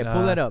 Yeah,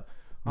 Pull that up.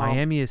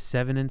 Miami is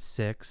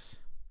 7-6.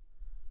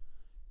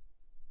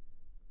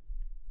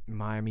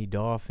 Miami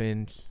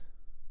Dolphins.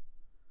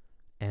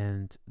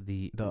 And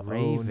the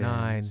Ravens.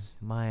 09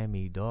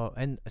 Miami Dolphins.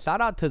 And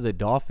shout out to the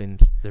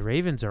Dolphins. The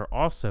Ravens are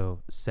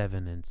also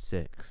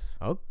 7-6.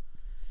 Oh.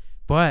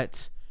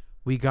 But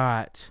we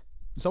got.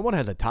 Someone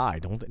has a tie,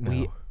 don't they?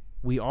 No.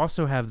 We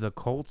also have the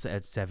Colts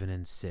at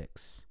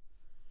 7-6.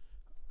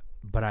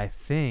 But I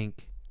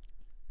think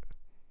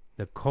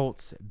the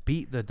Colts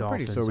beat the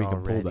Dolphins pretty sure we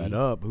already. can pull that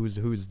up.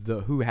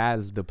 Who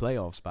has the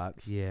playoff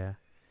spots? Yeah.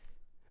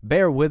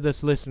 Bear with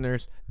us,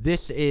 listeners.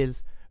 This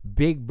is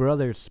Big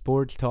Brother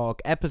Sports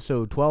Talk,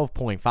 episode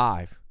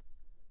 12.5.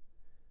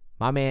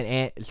 My man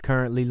Ant is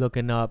currently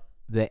looking up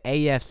the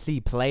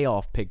AFC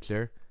playoff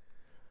picture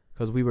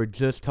because we were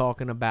just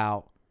talking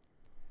about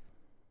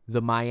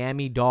the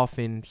Miami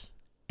Dolphins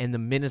and the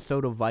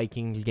Minnesota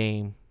Vikings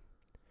game.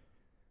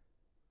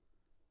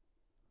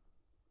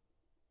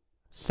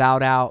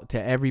 Shout out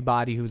to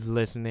everybody who's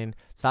listening.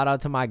 Shout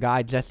out to my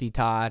guy, Jesse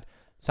Todd.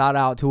 Shout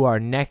out to our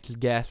next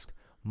guest,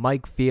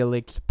 Mike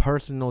Felix,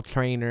 personal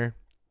trainer.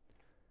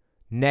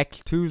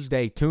 Next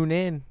Tuesday, tune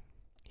in.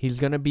 He's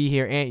going to be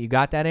here. Ant, you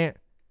got that, Ant?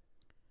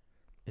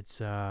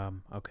 It's,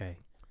 okay.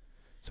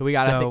 So we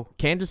got, I think,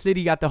 Kansas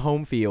City got the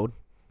home field.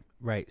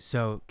 Right.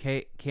 So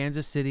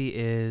Kansas City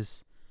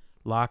is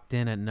locked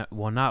in at,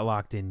 not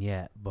locked in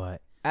yet,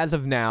 but as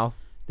of now,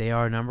 they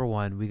are number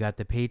 1. We got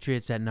the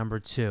Patriots at number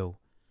 2.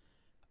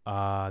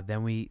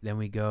 Then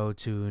we go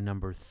to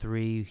number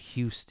 3,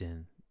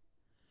 Houston.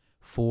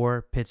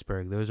 4,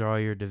 Pittsburgh. Those are all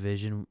your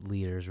division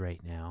leaders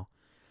right now.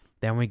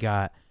 Then we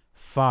got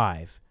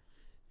 5,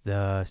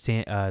 the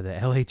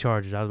LA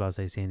Chargers. I was about to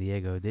say San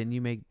Diego. Didn't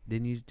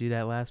you do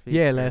that last week?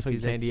 Yeah, last week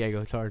San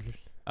Diego Chargers.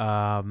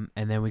 And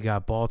then we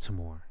got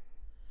Baltimore.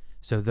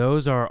 So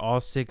those are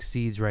all 6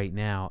 seeds right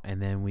now.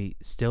 And then we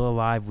still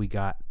alive. We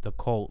got the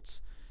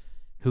Colts,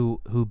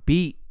 who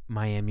beat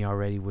Miami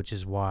already, which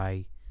is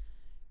why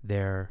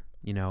they're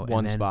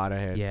one spot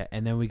ahead. Yeah,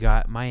 and then we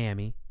got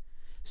Miami.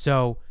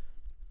 So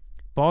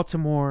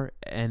Baltimore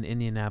and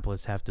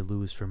Indianapolis have to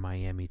lose for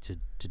Miami to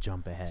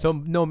jump ahead. So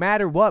no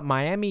matter what,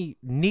 Miami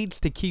needs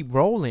to keep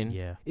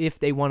rolling if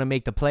they want to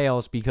make the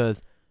playoffs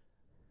because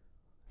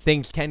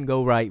things can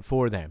go right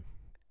for them.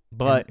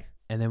 But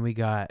and then we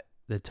got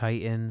the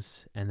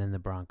Titans and then the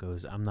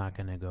Broncos. I'm not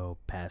going to go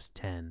past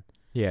 10.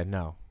 Yeah,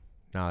 no,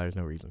 there's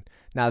no reason.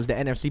 Now, is the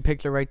NFC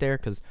picture right there?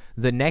 Because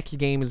the next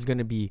game is going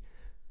to be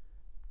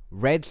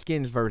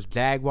Redskins versus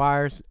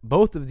Jaguars.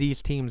 Both of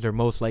these teams are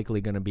most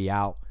likely going to be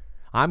out.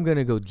 I'm going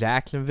to go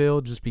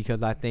Jacksonville just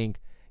because I think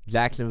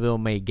Jacksonville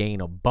may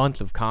gain a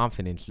bunch of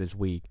confidence this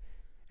week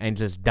and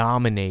just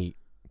dominate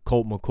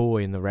Colt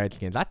McCoy and the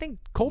Redskins. I think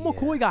Colt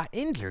McCoy got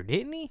injured,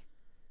 didn't he?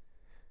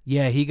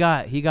 Yeah, he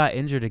got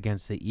injured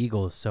against the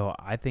Eagles, so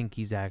I think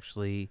he's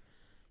actually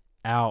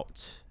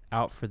out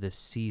for the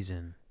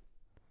season.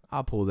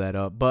 I'll pull that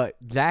up. But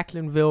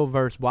Jacksonville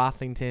versus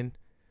Washington,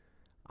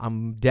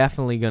 I'm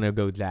definitely gonna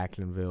go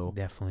Jacksonville.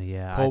 Definitely,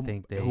 yeah. Colt, I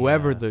think they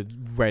whoever the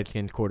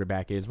Redskins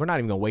quarterback is, we're not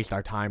even gonna waste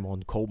our time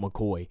on Colt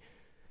McCoy.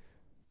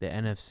 the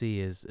NFC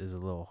is a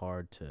little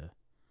hard to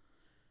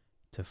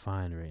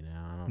find right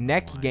now. I don't know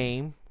Next why.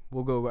 game,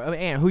 we'll go.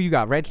 And who you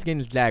got?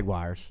 Redskins,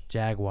 Jaguars,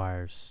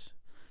 Jaguars.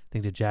 I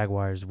think the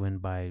Jaguars win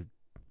by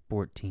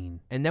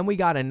 14. and then we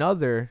got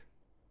another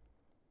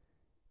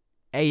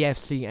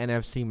AFC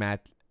NFC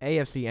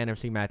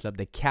matchup.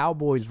 The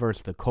Cowboys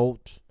versus the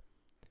Colts.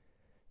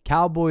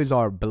 Cowboys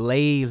are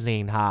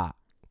blazing hot.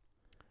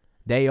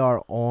 They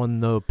are on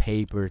the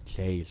paper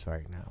chase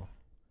right now.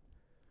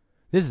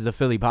 This is a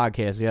Philly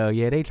podcast, yo.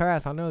 Yeah, they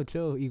trash. I know,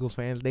 chill, Eagles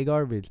fans. They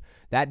garbage.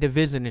 That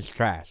division is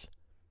trash.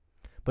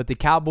 But the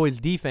Cowboys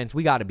defense,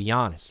 we got to be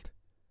honest.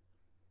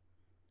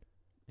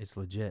 It's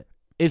legit.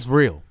 It's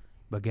real.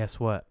 But guess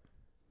what?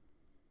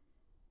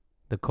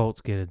 The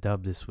Colts get a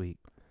dub this week.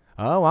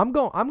 Oh, I'm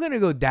gonna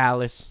go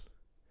Dallas.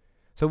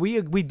 So we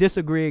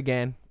disagree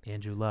again.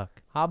 Andrew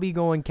Luck. I'll be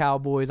going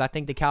Cowboys. I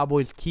think the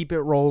Cowboys keep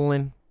it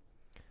rolling.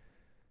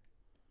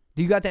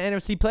 Do you got the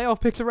NFC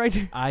playoff picture right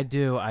there? I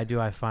do.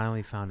 I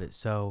finally found it.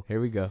 So, Here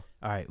we go.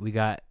 all right, we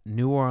got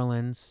New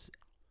Orleans.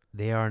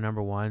 They are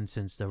number 1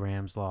 since the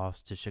Rams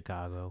lost to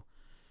Chicago.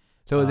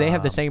 So they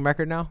have the Um, same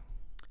record now?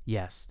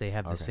 Yes, they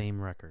have the Okay.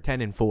 same record.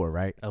 10-4,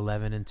 right?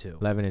 11-2.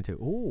 11-2.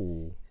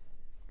 Ooh.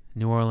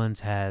 New Orleans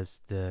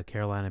has the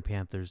Carolina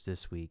Panthers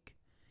this week.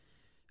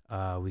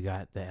 We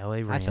got the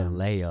LA Rams. That's a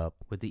layup.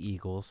 With the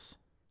Eagles.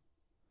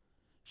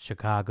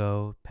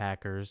 Chicago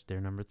Packers,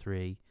 they're number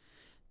 3.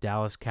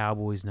 Dallas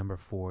Cowboys, number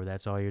 4.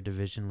 That's all your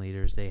division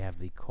leaders. They have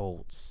the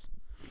Colts.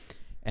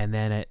 And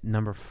then at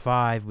number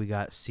 5, we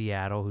got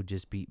Seattle, who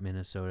just beat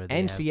Minnesota. They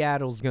And have-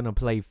 Seattle's going to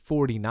play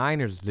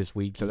 49ers this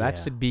week, so that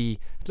Yeah. should be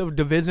a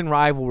division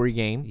rivalry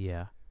game.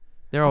 Yeah.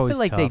 They're I always feel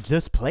like tough. they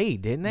just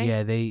played, didn't they?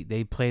 Yeah,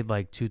 they played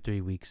like 2-3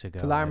 weeks ago.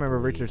 Because I remember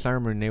believe. Richard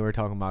Sherman, they were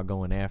talking about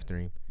going after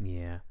him.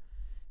 Yeah.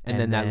 And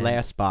then that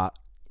last spot.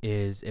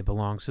 it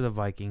belongs to the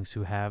Vikings,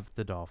 who have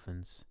the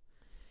Dolphins.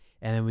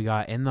 And then we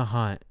got in the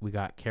hunt, we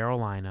got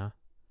Carolina.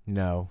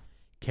 No.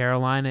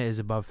 Carolina is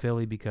above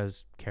Philly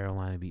because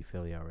Carolina beat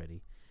Philly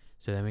already.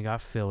 So then we got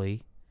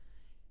Philly.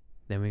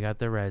 Then we got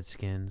the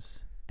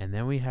Redskins. And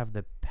then we have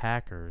the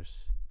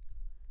Packers.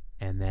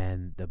 And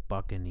then the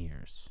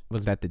Buccaneers.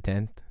 Was that the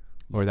 10th?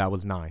 Or that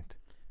was 9th?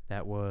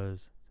 That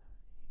was...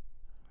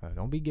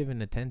 Don't be giving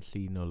the 10th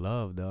seed no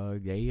love,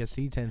 dog. The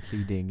AFC 10th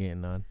seed didn't get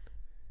none.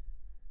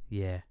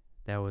 Yeah,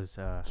 that was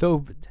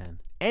So, the 10.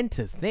 and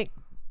to think,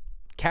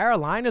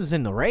 Carolina's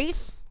in the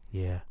race?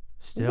 Yeah,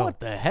 still. What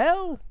the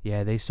hell?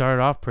 Yeah, they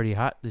started off pretty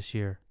hot this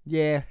year.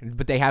 Yeah,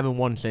 but they haven't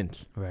won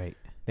since. Right.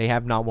 They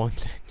have not won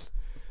since.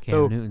 Cam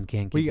So, Newton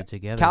can't we keep got it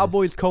together.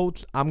 Cowboys,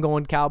 Colts. I'm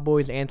going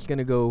Cowboys. Ant's going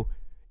to go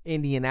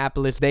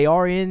Indianapolis. They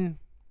are in.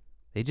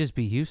 They just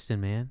beat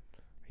Houston, man.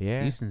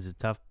 Yeah. Houston's a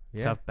tough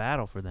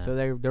battle for them. So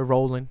they're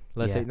rolling.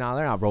 Let's Yeah. say no,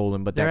 they're not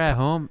rolling, but they're at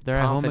home. They're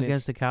at home confidence.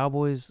 against the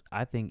Cowboys.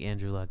 I think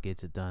Andrew Luck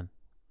gets it done.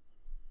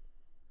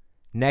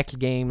 Next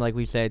game, like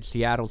we said,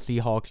 Seattle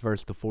Seahawks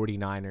versus the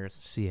 49ers.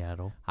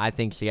 Seattle. I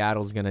think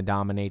Seattle's going to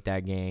dominate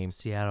that game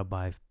Seattle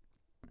by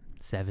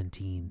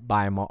 17.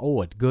 by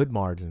a good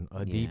margin,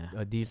 Yeah.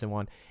 a decent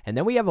one. And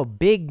then we have a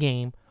big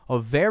game, a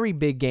very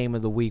big game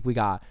of the week. We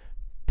got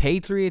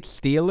Patriots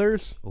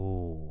Steelers.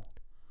 Oh,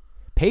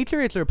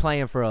 Patriots are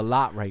playing for a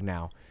lot right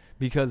now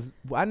because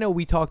I know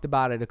we talked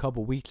about it a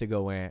couple weeks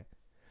ago, Ant,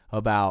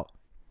 about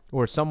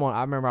or someone.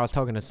 I remember I was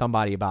talking to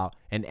somebody about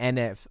an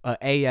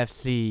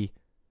AFC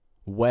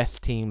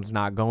West team's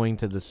not going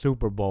to the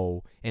Super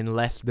Bowl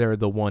unless they're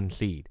the 1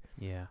 seed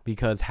yeah.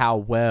 because how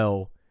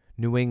well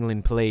New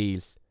England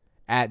plays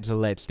at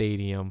Gillette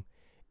Stadium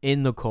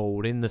in the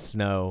cold, in the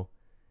snow,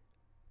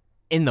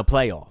 in the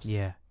playoffs.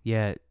 Yeah.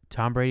 Yeah.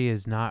 Tom Brady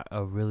is not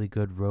a really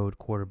good road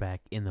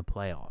quarterback in the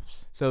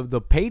playoffs. So the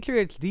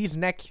Patriots, these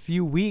next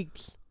few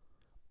weeks,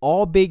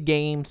 all big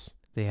games.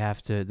 They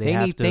have to. They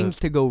have need to, things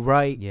to go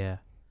right. Yeah.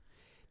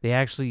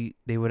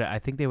 They would. I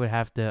think they would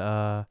have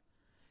to.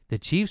 The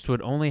Chiefs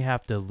would only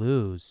have to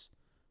lose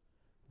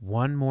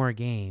one more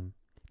game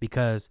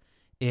because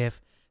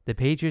if the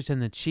Patriots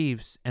and the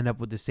Chiefs end up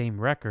with the same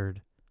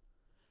record,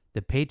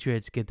 the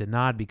Patriots get the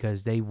nod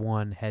because they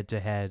won head to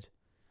head.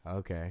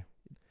 Okay.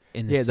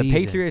 In the Yeah, season. the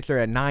Patriots are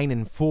at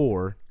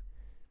 9-4,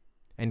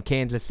 and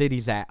Kansas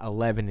City's at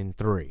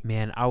 11-3.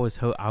 Man, I was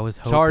hoping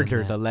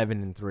Chargers that,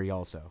 11-3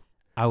 also.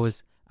 I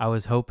was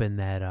hoping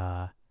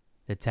that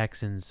the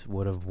Texans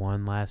would have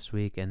won last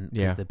week, and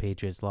because Yeah. the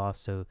Patriots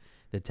lost, so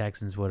the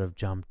Texans would have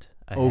jumped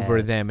Over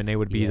ahead. them, and they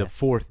would be Yeah. the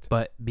 4th.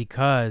 But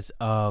because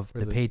of Or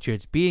the the-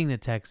 Patriots beating the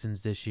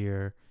Texans this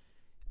year,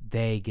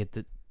 they get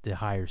the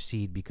higher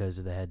seed because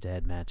of the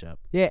head-to-head matchup.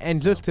 Yeah, and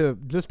So-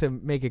 just to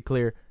make it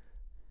clear,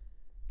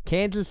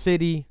 Kansas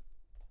City,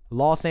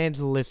 Los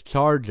Angeles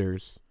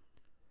Chargers,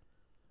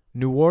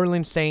 New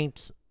Orleans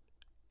Saints,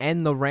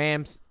 and the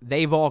Rams,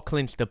 they've all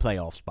clinched the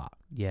playoff spot.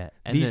 Yeah,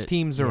 and These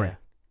teams are in,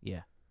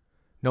 Yeah,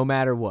 no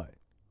matter what.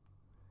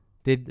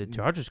 the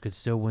Chargers could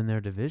still win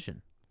their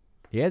division.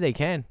 Yeah, they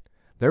can.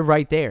 They're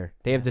right there.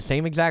 They have the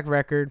same exact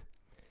record.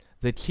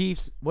 The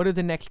Chiefs, what are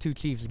the next two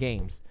Chiefs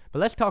games? But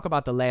let's talk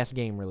about the last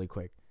game really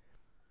quick.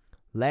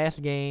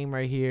 Last game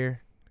right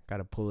here. Got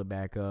to pull it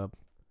back up.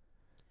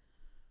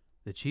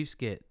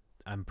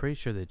 I'm pretty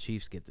sure the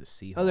Chiefs get the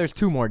Seahawks. Oh, there's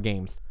two more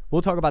games.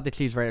 We'll talk about the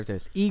Chiefs right after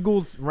this.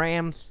 Eagles,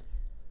 Rams,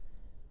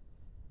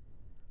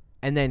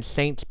 and then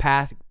Saints,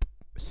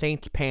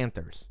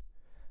 Panthers.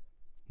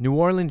 New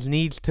Orleans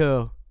needs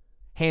to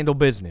handle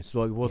business.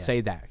 So we'll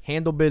say that.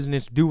 Handle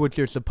business. Do what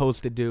you're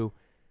supposed to do.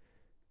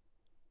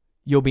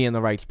 You'll be in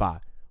the right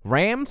spot.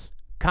 Rams,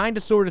 kind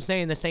of sort of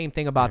saying the same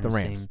thing about the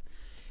Rams.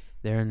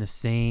 They're in the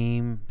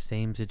same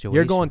situation.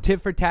 You're going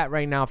tit for tat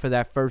right now for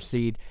that first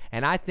seed.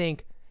 And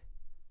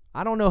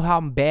I don't know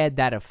how bad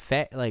that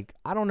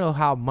I don't know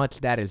how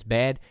much that is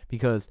bad,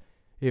 because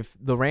if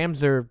the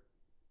Rams are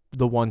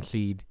the 1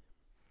 seed,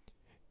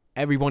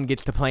 everyone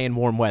gets to play in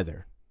warm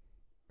weather.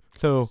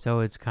 So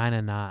it's kind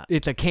of not.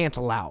 It's a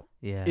cancel out.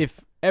 Yeah. If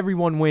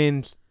everyone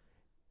wins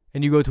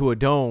and you go to a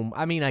dome,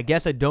 I mean, I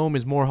guess a dome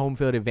is more home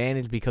field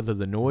advantage because of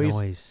the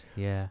noise.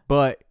 Yeah.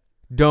 But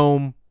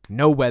dome,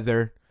 no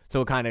weather,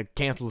 so it kind of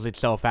cancels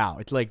itself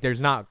out. It's like there's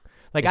not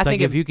like it's I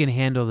think if you can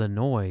handle the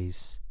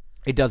noise,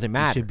 it doesn't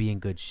matter. You should be in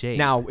good shape.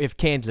 Now, if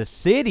Kansas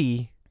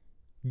City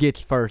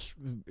gets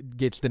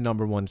the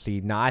number 1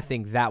 seed, now I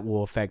think that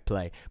will affect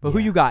play. But who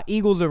you got,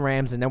 Eagles or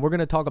Rams? And then we're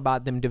going to talk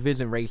about them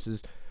division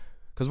races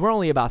because we're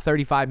only about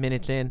 35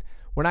 minutes in.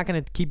 We're not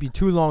going to keep you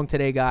too long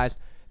today, guys.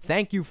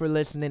 Thank you for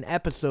listening.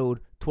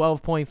 Episode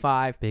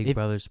 12.5. Big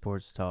Brother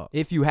Sports Talk.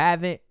 If you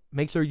haven't,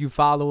 make sure you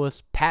follow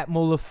us. Pat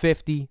Muller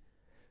 50,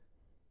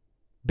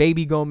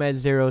 Baby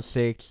Gomez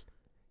 06,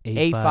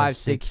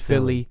 856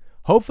 Philly.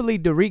 Hopefully,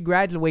 Derek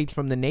graduates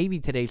from the Navy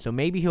today, so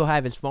maybe he'll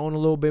have his phone a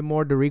little bit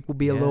more. Derek will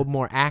be a little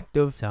more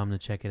active. Tell him to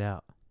check it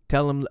out.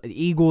 Tell him,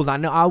 Eagles, I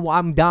know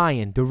I'm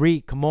dying.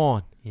 Derek, come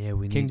on. Yeah,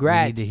 we need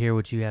to hear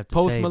what you have to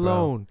say, Post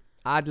Malone. bro.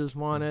 I just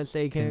want to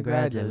say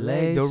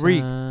congratulations.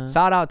 Derek,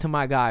 shout out to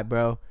my guy,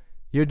 bro.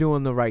 You're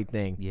doing the right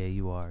thing. Yeah,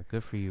 you are.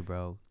 Good for you,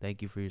 bro.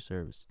 Thank you for your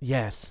service.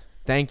 Yes.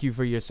 Thank you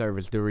for your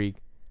service, Derek.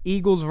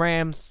 Eagles,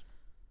 Rams.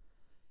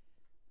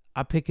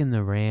 I'm picking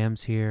the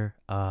Rams here.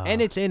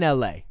 And it's in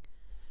L.A.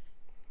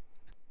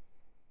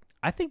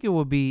 I think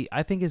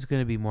it's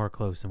going to be more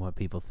close than what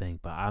people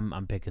think, but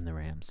I'm picking the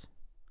Rams.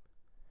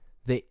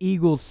 The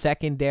Eagles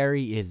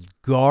secondary is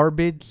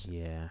garbage.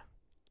 Yeah.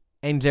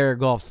 And Jared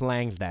Goff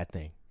slangs that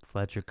thing.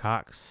 Fletcher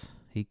Cox,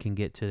 he can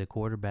get to the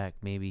quarterback.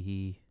 Maybe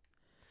he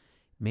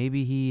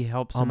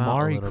helps him out a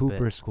Amari little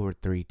Cooper bit.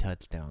 scored 3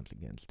 touchdowns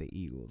against the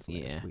Eagles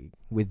last week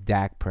with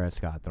Dak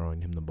Prescott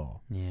throwing him the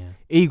ball. Yeah.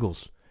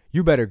 Eagles,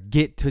 you better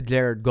get to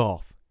Jared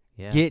Goff.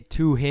 Yeah. Get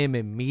to him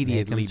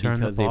immediately,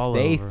 because if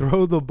they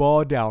throw the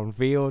ball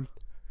downfield,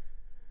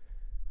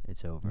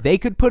 it's over. They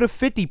could put a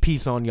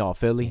 50-piece on y'all,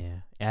 Philly.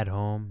 Yeah. At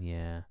home,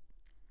 yeah.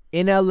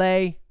 In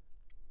L.A.,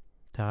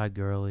 Todd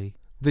Gurley.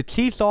 the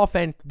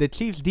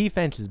Chiefs'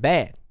 defense is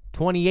bad.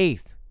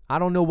 28th. I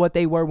don't know what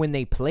they were when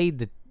they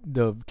played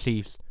the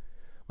Chiefs,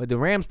 but the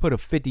Rams put a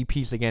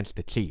 50-piece against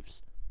the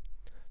Chiefs.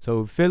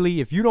 So,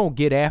 Philly, if you don't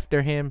get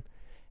after him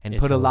and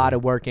put a lot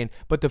of work in.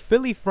 But the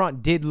Philly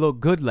front did look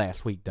good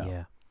last week, though.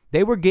 Yeah.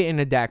 They were getting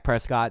to Dak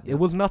Prescott. It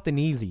was nothing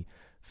easy.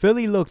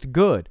 Philly looked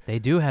good. They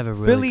do have a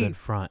really good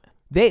front.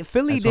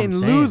 Philly didn't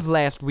lose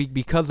last week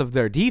because of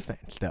their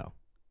defense, though.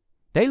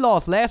 They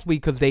lost last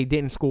week because they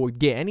didn't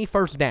get any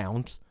first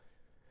downs,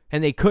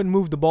 and they couldn't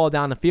move the ball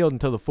down the field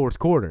until the fourth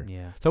quarter.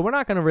 Yeah. So we're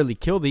not going to really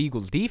kill the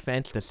Eagles'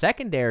 defense. The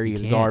secondary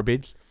is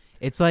garbage.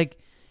 It's like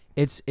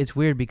it's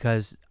weird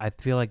because I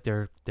feel like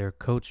they're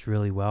coached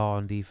really well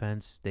on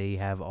defense. They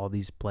have all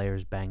these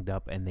players banged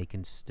up, and they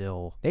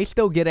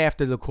still get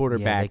after the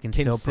quarterback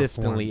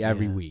consistently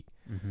every week.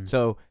 Mm-hmm.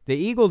 So the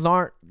Eagles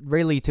aren't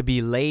really to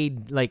be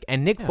laid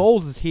and Nick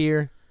Foles is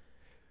here.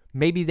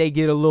 Maybe they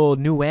get a little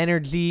new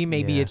energy.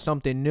 Maybe it's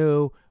something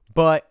new.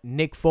 But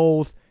Nick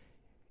Foles,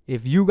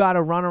 if you got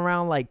to run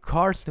around like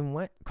Carson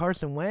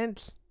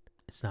Wentz,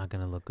 it's not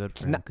going to look good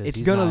for him because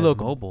he's gonna not look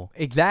as mobile.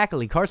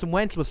 Exactly. Carson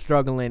Wentz was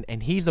struggling,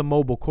 and he's a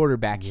mobile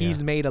quarterback. Yeah.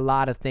 He's made a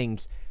lot of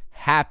things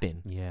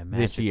happen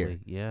this year.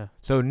 Yeah.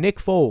 So Nick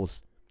Foles,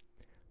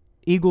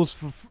 Eagles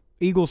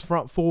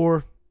front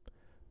four,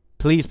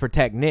 please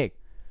protect Nick,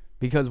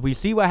 because we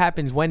see what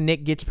happens when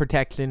Nick gets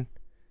protection.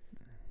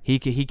 He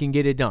can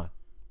get it done.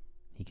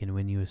 He can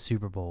win you a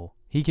Super Bowl.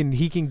 He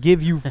can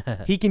give you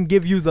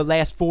the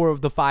last 4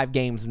 of the 5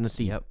 games in the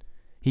season. Yep.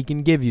 He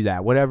can give you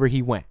that, whatever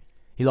he went.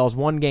 He lost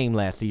 1 game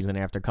last season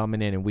after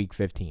coming in week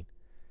 15.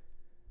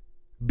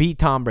 Beat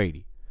Tom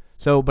Brady.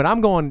 So, but I'm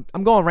going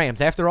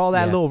Rams. After all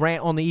that little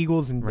rant on the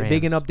Eagles and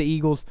bigging up the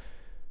Eagles,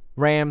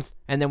 Rams,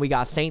 and then we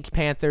got Saints,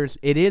 Panthers.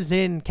 It is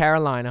in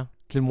Carolina.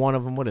 It's in one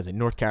of them. What is it?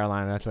 North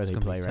Carolina. That's where they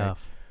play, right?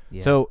 Tough.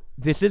 Yeah. So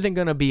this isn't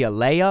going to be a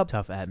layup.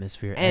 Tough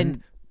atmosphere.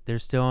 And they're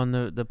still on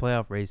the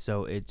playoff race,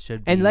 so it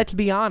should be. And let's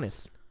be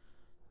honest.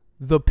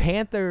 The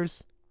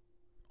Panthers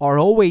are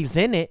always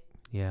in it.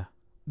 Yeah.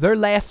 Their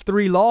last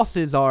 3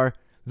 losses are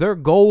their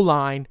goal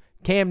line.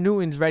 Cam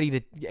Newton's ready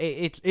to.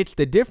 It's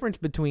the difference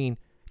between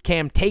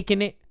Cam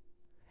taking it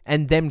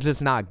and them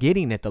just not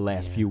getting it the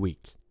last few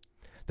weeks.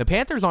 The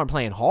Panthers aren't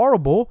playing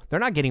horrible. They're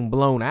not getting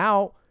blown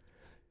out.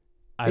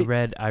 I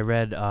read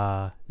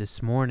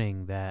this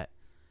morning that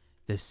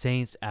the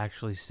Saints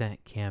actually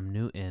sent Cam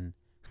Newton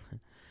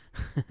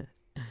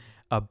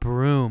a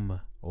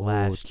broom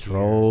last year.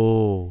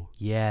 Troll.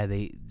 Yeah,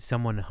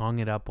 someone hung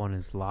it up on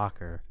his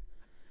locker,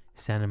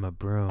 sent him a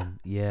broom.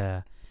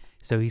 Yeah,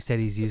 so he said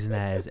he's using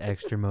that as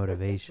extra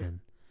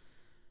motivation.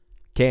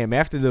 Cam,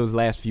 after those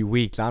last few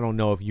weeks, I don't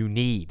know if you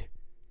need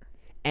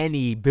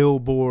any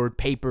billboard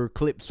paper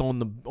clips on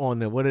the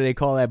what do they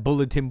call that,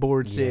 bulletin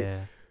board shit. Yeah.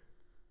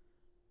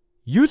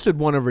 You should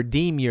want to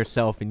redeem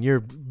yourself in your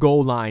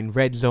goal line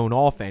red zone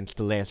offense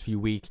the last few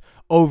weeks.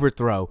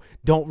 Overthrow.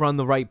 Don't run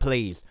the right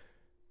plays.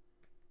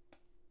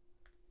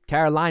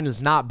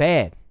 Carolina's not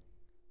bad.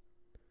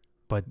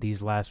 But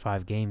these last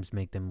 5 games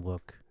make them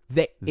look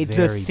It very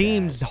just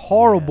seems bad.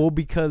 horrible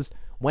because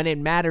when it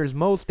matters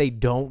most, they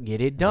don't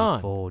get it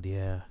done. fold.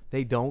 Yeah,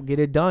 They don't get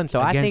it done.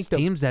 So I think against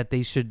teams that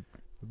they should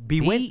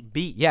beat.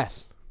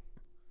 Yes.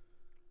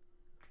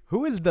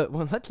 Who is the?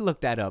 Well, let's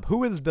look that up.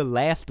 Who is the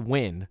last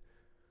win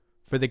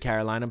for the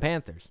Carolina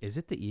Panthers? Is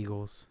it the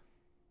Eagles?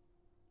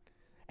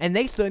 And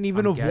they shouldn't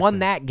even I'm have won guessing.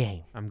 that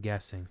game. I'm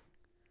guessing.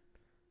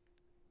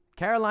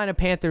 Carolina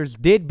Panthers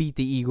did beat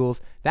the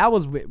Eagles. That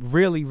was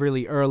really,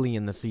 really early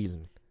in the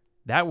season.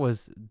 That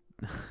was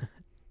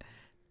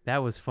that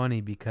was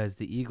funny because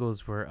the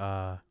Eagles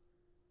were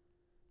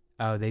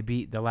they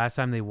beat the last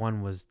time they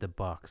won was the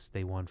Bucks.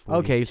 They won 42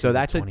 Okay, so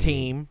that's a 28.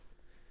 team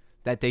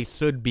that they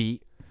should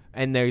beat,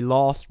 and they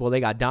lost. Well, they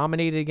got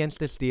dominated against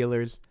the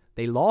Steelers.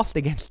 They lost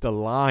against the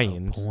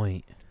Lions. A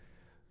point.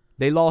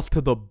 They lost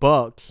to the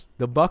Bucks.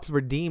 The Bucks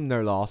redeemed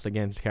their loss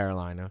against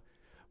Carolina.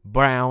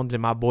 Browns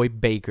and my boy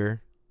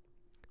Baker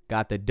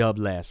got the dub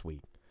last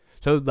week.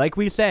 So, like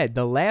we said,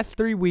 the last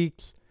 3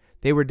 weeks,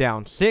 they were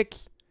down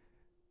 6,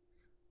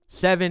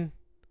 7,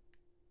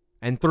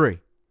 and 3.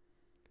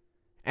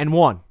 And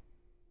 1.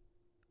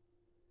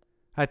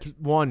 That's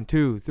 1,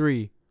 2,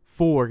 3,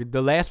 4.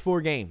 The last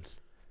 4 games.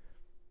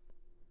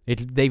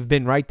 They've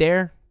been right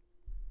there,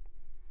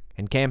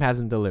 and Cam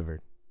hasn't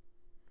delivered.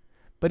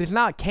 But it's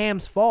not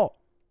Cam's fault.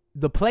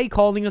 The play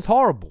calling is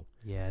horrible.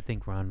 Yeah, I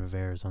think Ron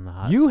Rivera's on the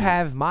hot You seat.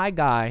 have my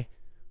guy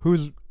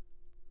who's an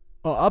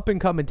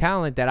up-and-coming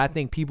talent that I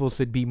think people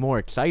should be more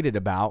excited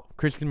about,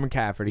 Christian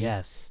McCaffrey.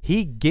 Yes.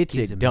 He gets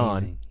He's it amazing.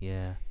 done.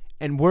 Yeah.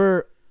 And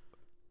we're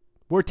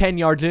 10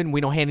 yards in, we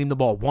don't hand him the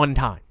ball one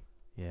time.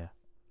 Yeah.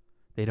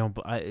 They don't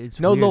it's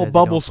No weird little that they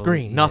bubble don't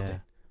screen, believe- nothing. Yeah.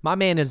 My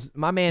man is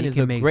He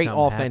a can make great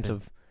something happen.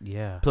 offensive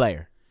Yeah.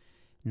 player.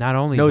 Not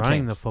only No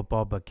running chance. the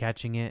football but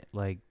catching it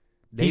like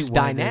He's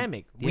wanted to-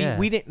 dynamic. yeah.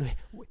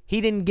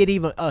 He didn't get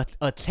even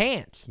a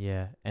chance.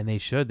 Yeah, and they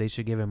should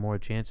give him more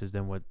chances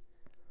than what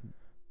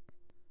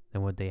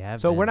they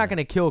have. So been. we're not going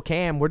to kill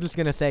Cam. We're just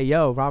going to say,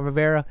 yo, Ron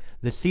Rivera,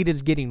 the seat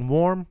is getting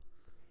warm.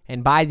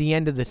 And by the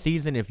end of the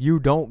season, if you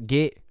don't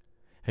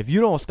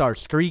start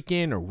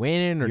streaking or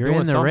winning or You're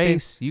doing in the something,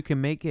 race. You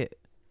can make it.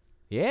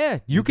 yeah,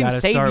 you can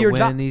gotta save start your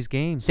winning job. these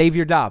games. Save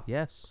your job.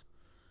 Yes.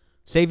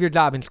 Save your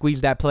job and squeeze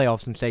that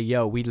playoffs and say,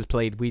 yo, we just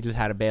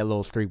had a bad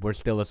little streak. We're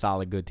still a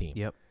solid good team.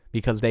 Yep.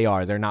 Because they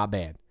are. They're not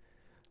bad.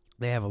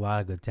 They have a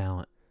lot of good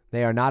talent.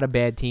 They are not a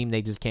bad team.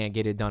 They just can't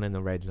get it done in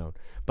the red zone.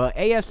 But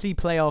AFC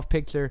playoff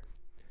picture,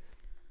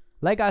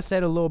 like I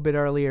said a little bit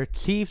earlier,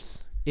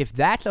 Chiefs, if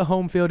that's a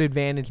home field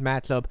advantage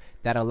matchup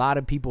that a lot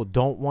of people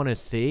don't want to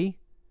see,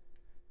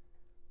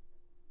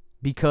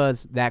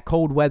 because that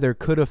cold weather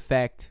could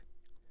affect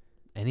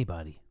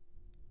Anybody.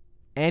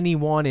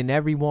 anyone and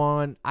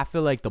everyone. I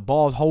feel like the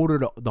ball's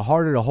the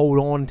harder to hold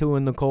on to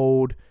in the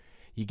cold.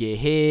 You get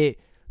hit.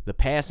 The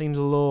passing's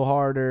a little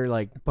harder.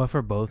 But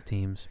for both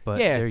teams. But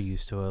Yeah. they're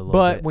used to it a little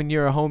But bit. when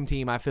you're a home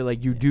team, I feel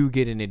like you do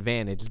get an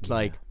advantage. It's Yeah.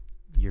 like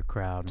Your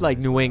crowd. it's like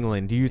knows New what-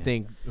 England. Do you Yeah.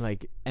 think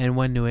And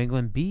when New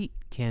England beat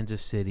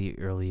Kansas City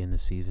early in the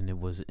season, it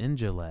was in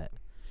Gillette.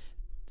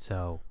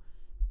 So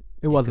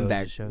it wasn't goes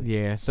to that? show you.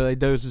 Yeah. So it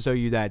goes to show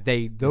you that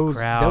those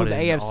crowd and all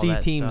AFC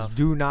that teams stuff.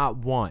 do not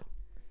want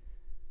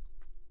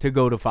to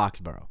go to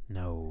Foxborough.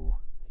 no,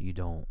 you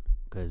don't,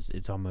 because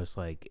it's almost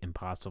like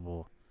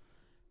impossible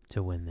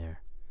to win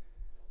there.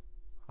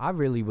 I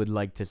really would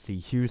like to see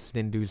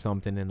Houston do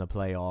something in the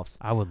playoffs.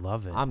 I would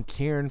love it. I'm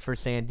cheering for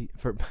San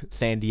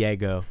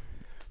Diego,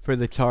 for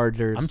the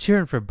Chargers. I'm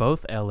cheering for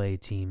both LA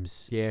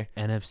teams, yeah.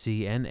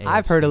 NFC and AFC.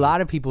 I've heard a lot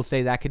of people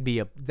say that could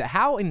be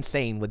how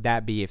insane would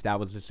that be if that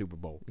was the Super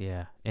Bowl?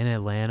 Yeah, in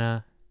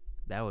Atlanta,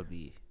 that would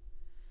be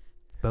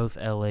both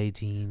LA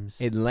teams.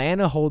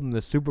 Atlanta holding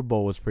the Super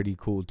Bowl is pretty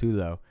cool too,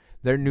 though.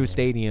 Their new Yeah.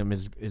 stadium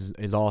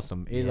is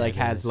awesome. It Yeah, it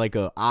has is. like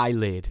a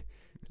eyelid.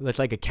 It's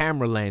like a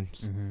camera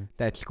lens Mhm.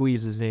 that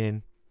squeezes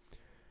in.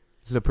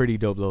 It's a pretty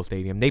dope little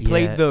stadium. They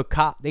played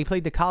Yeah. they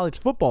played the college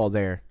football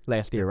there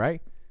last year, right?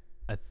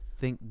 I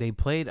think they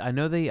played.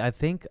 I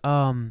think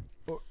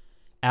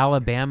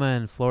Alabama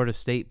and Florida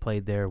State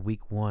played there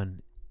week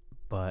 1,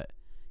 but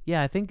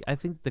yeah, I think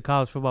the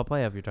college football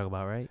playoff you're talking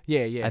about, right?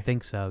 Yeah, yeah. I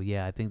think so.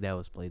 Yeah, I think that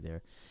was played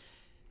there.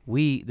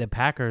 The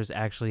Packers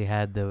actually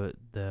had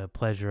the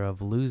pleasure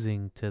of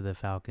losing to the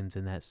Falcons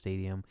in that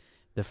stadium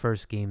the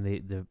first game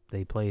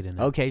they played in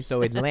it. Okay,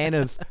 so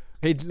Atlanta's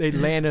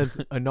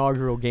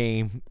inaugural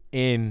game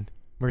in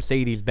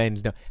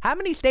Mercedes-Benz Dome. How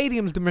many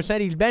stadiums do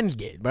Mercedes-Benz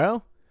get,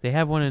 bro? They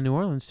have one in New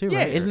Orleans too, Yeah,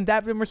 right? isn't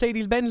that the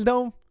Mercedes-Benz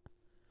Dome?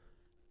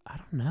 I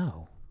don't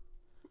know.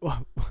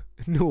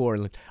 New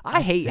Orleans.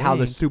 I hate how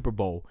the think. Super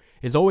Bowl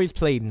is always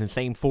played in the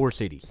same 4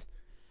 cities.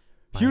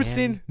 Houston,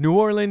 Miami. New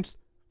Orleans,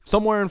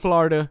 somewhere in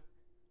Florida,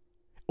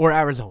 or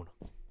Arizona.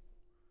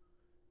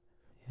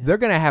 They're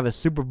going to have a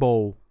Super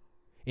Bowl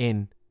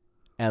in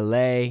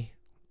L.A.,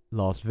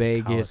 Las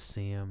Vegas.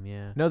 Coliseum,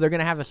 yeah. No, they're going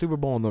to have a Super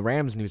Bowl in the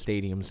Rams' new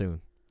stadium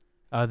soon.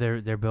 Oh,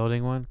 they're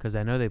building one? Because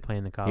I know they play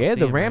in the Coliseum. Yeah,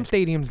 the Rams right?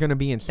 stadium's going to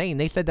be insane.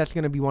 They said that's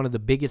going to be one of the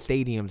biggest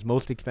stadiums,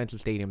 most expensive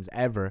stadiums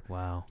ever.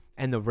 Wow.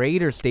 And the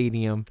Raiders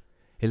stadium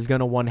is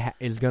going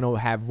to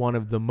have one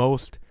of the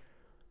most,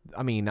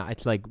 I mean,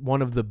 it's like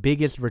one of the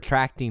biggest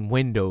retracting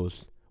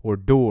windows or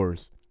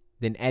doors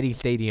than any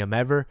stadium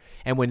ever.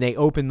 And when they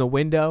open the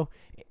window,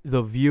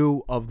 the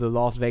view of the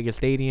Las Vegas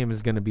stadium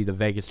is going to be the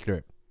Vegas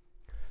Strip.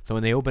 So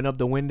when they open up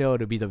the window,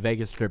 it'll be the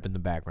Vegas Strip in the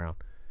background.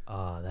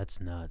 Oh, that's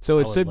nuts. So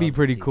I it would should be love to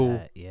pretty see cool.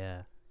 that,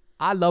 yeah.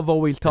 I love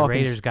always The talking.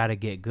 Raiders got to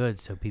get good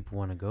so people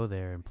want to go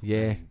there and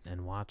Yeah.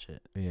 and watch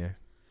it. Yeah.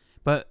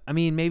 But, I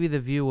mean, maybe the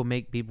view will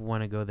make people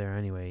want to go there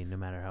anyway, no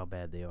matter how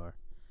bad they are.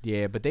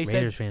 Yeah, but they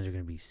Raiders said fans are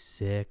going to be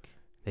sick.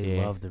 They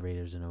Yeah. love the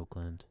Raiders in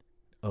Oakland.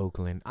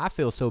 Oakland. I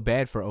feel so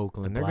bad for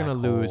Oakland. The They're going to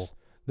black lose. hole.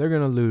 They're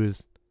going to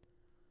lose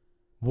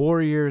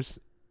Warriors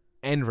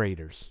and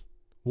Raiders.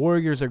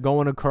 Warriors are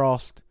going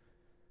across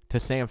to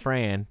San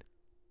Fran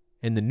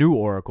in the new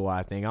Oracle,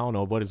 I think. I don't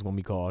know what it's going to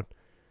be called.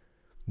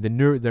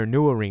 Their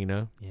new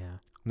arena. Yeah.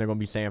 They're going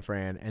to be San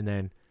Fran. And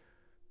then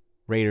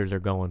Raiders are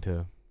going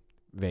to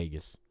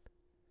Vegas.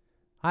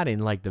 I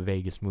didn't like the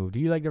Vegas move. Do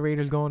you like the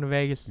Raiders going to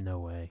Vegas? No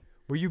way.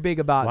 Were you big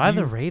about... Why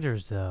the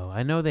Raiders, though?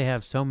 I know they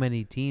have so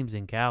many teams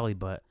in Cali,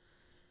 but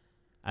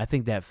I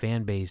think that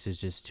fan base is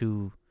just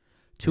too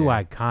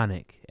Yeah.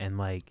 iconic. And,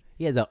 like,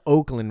 Yeah, the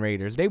Oakland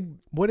Raiders. They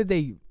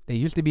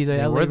used to be the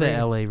they LA were the Raiders.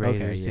 LA Okay,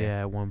 Raiders, yeah. yeah,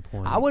 at one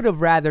point. I would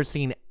have rather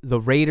seen the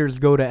Raiders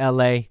go to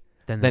LA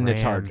than the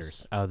Rams.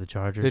 Chargers. Oh, the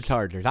Chargers. The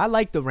Chargers. I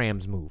like the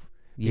Rams move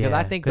because Yeah,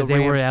 I think the 'cause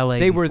Rams, they were LA.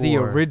 they were the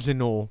before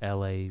original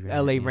LA Rams,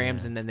 LA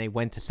Rams, yeah. and then they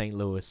went to St.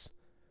 Louis.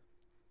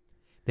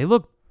 They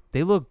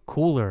look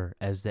cooler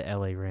as the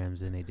LA Rams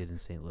than they did in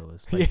St.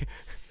 Louis. Like, Yeah,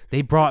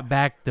 they brought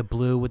back the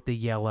blue with the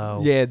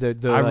yellow. yeah.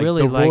 I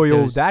really the like Royal.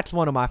 those- That's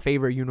one of my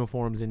favorite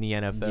uniforms in the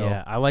NFL.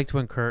 Yeah, I liked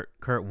when Kurt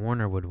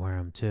Warner would wear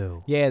them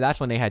too. Yeah, that's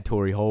when they had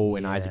Torrey Holt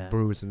and Yeah. Isaac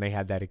Bruce, and they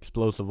had that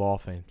explosive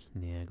offense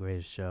Yeah,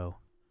 greatest show.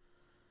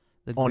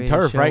 The on greatest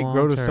turf, show right? on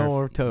Grow to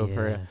turf. turf.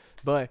 Yeah.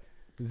 But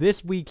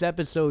this week's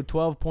episode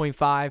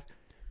 12.5,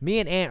 me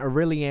and Ant are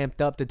really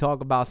amped up to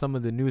talk about some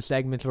of the new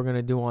segments we're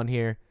gonna do on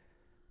here.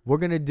 We're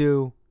gonna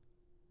do.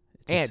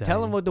 It's Ant, tell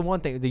exciting. them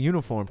what the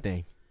uniform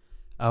thing.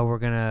 Oh, we're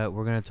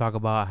gonna talk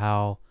about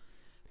how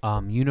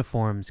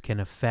uniforms can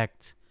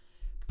affect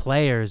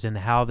players and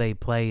how they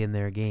play in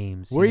their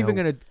games. We're You even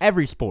know, gonna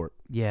every sport.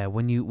 yeah.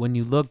 When you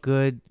look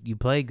good, you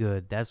play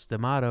good. That's the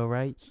motto,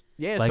 right?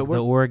 Yeah, Like so the we're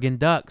Oregon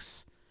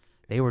Ducks,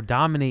 they were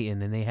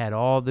dominating and they had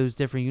all those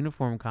different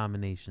uniform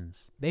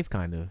combinations. they've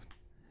kind of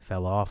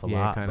Fell off a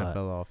lot. kind of but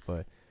fell off, but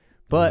when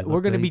but you we're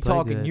look gonna good, be you play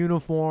talking good.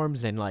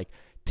 uniforms and like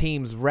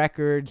teams'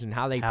 records and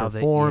how they How they-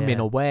 perform in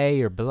yeah. a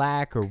way or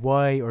black or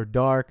white or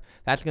dark.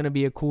 That's gonna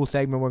be a cool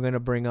segment we're gonna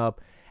bring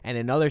up. And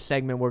another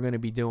segment we're gonna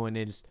be doing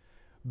is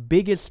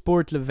biggest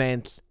sports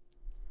events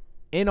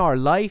in our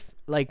life.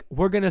 Like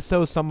we're gonna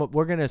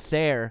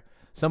share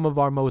some of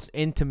our most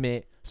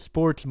intimate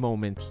sports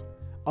moments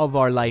of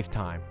our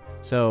lifetime.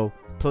 So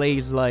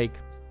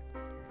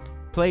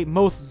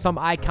some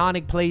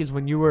iconic plays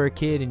when you were a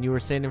kid and you were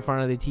sitting in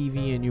front of the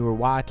TV and you were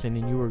watching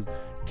and you were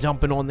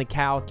jumping on the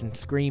couch and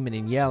screaming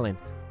and yelling.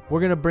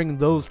 We're gonna bring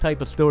those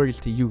type of stories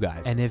to you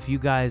guys. And if you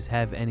guys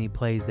have any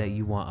plays that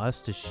you want us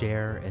to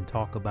share and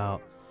talk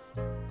about,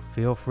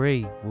 feel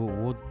free.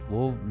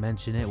 We'll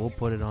mention it. We'll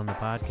put it on the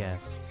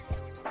podcast.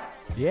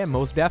 Yeah,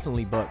 most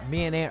definitely. But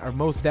me and Ant are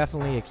most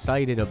definitely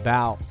excited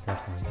about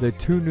Definitely. the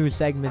 2 new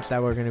segments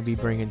that we're gonna be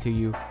bringing to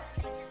you.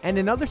 And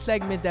another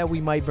segment that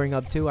we might bring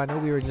up too, I know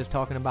we were just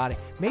talking about it.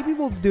 Maybe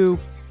we'll do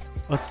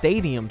a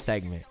stadium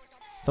segment.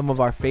 Some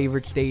of our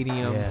favorite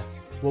stadiums, Yeah.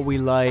 what we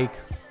like,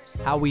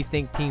 how we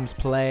think teams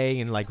play,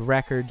 and like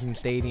records and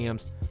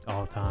stadiums.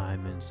 All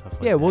time and stuff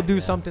like Yeah, that. we'll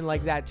do something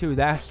like that too.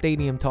 That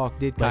stadium talk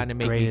did Like kind of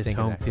make me greatest think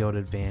home of that. field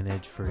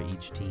advantage for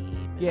each team.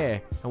 and- Yeah,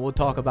 and we'll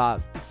talk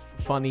about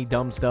funny,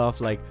 dumb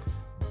stuff like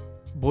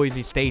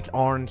Boise State's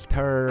orange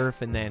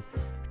turf, and then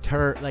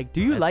turf. Like,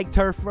 do you That's- like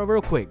turf?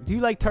 Real quick, do you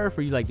like turf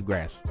or you like the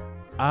grass?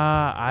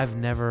 I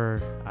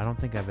don't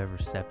think I've ever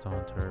stepped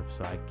on turf,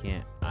 so I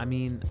can't. I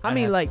mean, I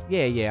mean, like,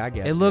 yeah, I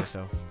guess. It looks-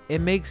 so.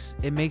 it makes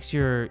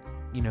your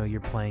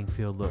your playing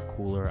field look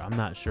cooler. I'm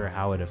not sure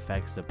how it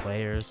affects the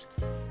players.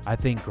 I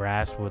think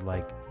grass would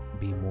like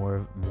be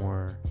more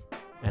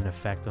an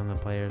effect on the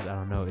players. I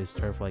don't know. Is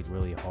turf like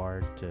really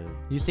hard to?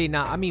 You see,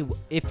 now, I mean,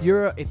 if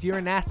you're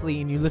an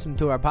athlete and you listen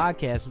to our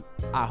podcast,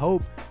 I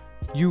hope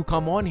you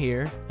come on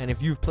here, and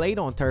if you've played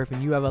on turf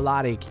and you have a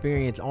lot of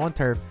experience on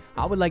turf,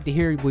 I would like to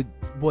hear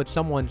what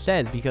someone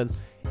says, because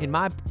in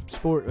my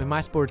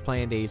sports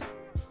playing days,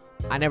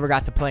 I never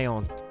got to play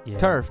on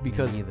turf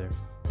because either.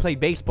 Played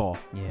baseball.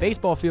 Yeah.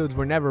 Baseball fields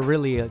were never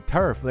really a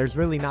turf. There's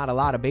really not a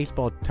lot of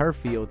baseball turf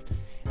fields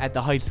at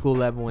the high school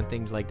level and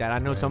things like that. I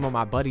know some of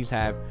my buddies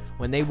have.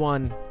 When they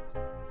won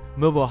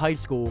Millville High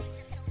School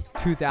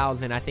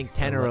 2000, I think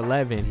 10 or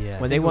 11, Yeah, I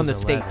when they think it won the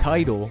was state 11.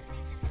 title,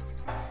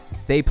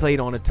 they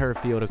played on a turf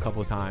field a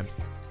couple times.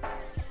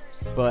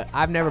 But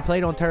I've never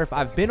played on turf.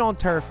 I've been on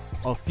turf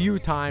a few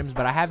times,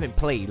 but I haven't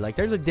played. Like,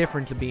 there's a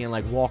difference of being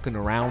like walking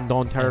around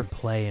on turf And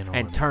playing on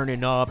and it.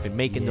 turning up and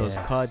making those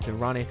Yeah. cuts and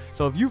running.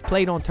 So if you've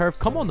played on turf,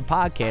 come on the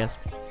podcast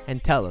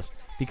and tell us,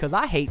 because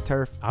I hate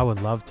turf. I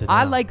would love to know.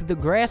 I like the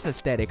grass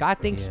aesthetic. I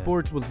think Yeah.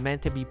 sports was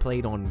meant to be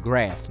played on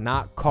grass,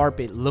 not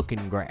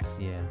carpet-looking grass.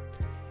 Yeah.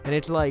 And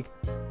it's like,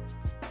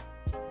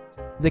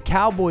 the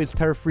Cowboys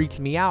turf freaks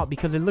me out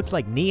because it looks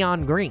like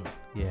neon green.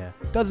 Yeah.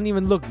 It doesn't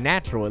even look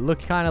natural. It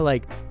looks kind of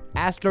like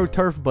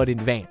AstroTurf but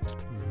advanced,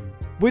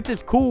 which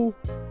is cool,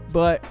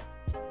 but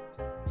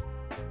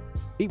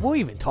we'll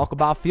even talk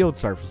about field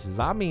surfaces.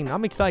 I mean,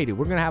 I'm excited.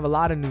 We're going to have a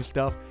lot of new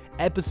stuff.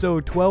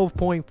 Episode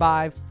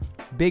 12.5,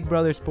 Big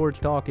Brother Sports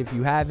Talk. If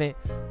you haven't,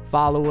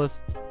 follow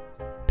us.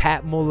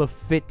 Pat Mulla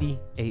 50.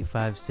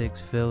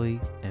 856 Philly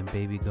and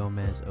Baby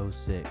Gomez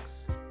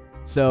 06.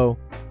 So,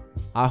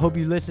 I hope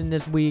you listen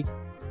this week.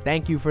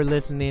 Thank you for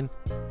listening.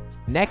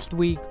 Next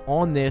week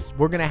on this,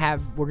 we're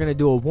gonna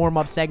do a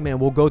warm-up segment,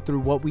 and we'll go through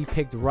what we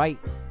picked right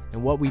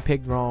and what we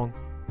picked wrong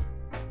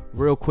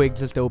real quick,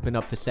 just to open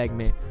up the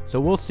segment. So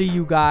we'll see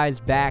you guys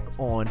back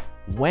on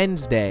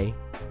Wednesday.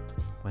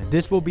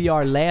 This will be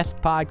our last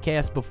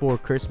podcast before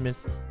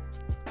Christmas,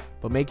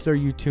 but make sure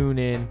you tune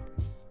in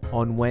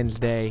on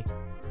Wednesday.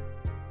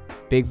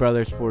 Big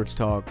Brother Sports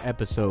Talk,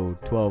 episode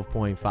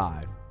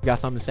 12.5. You got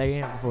something to say,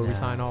 Ant, before we No.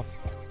 sign off?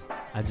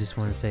 I just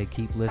want to say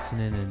keep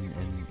listening,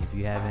 and if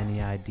you have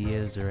any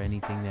ideas or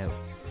anything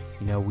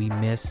that we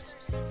missed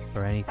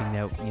or anything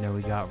that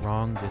we got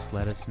wrong, just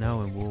let us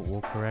know and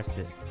we'll correct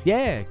it.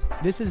 Yeah,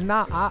 this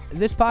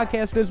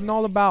podcast isn't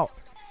all about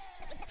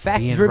Being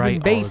fact-driven right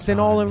all based the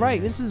and all time, in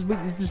right. yeah. This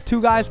is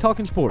two guys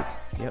talking sports.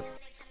 Yep.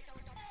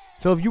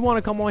 So if you want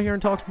to come on here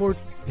and talk sports,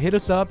 hit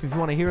us up. If you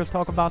want to hear us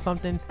talk about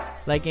something,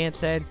 like Ant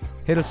said,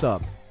 hit us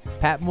up.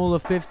 Pat Mulla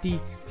 50,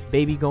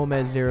 Baby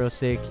Gomez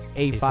 06,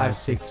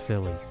 856.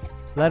 Philly.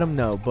 Let them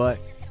know. But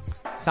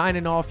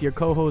signing off, your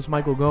co-host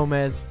Michael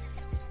Gomez.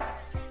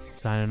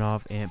 Signing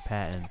off, Ant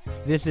Patton.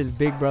 This is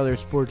Big Brother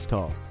Sports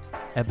Talk.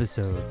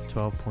 Episode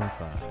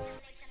 12.5.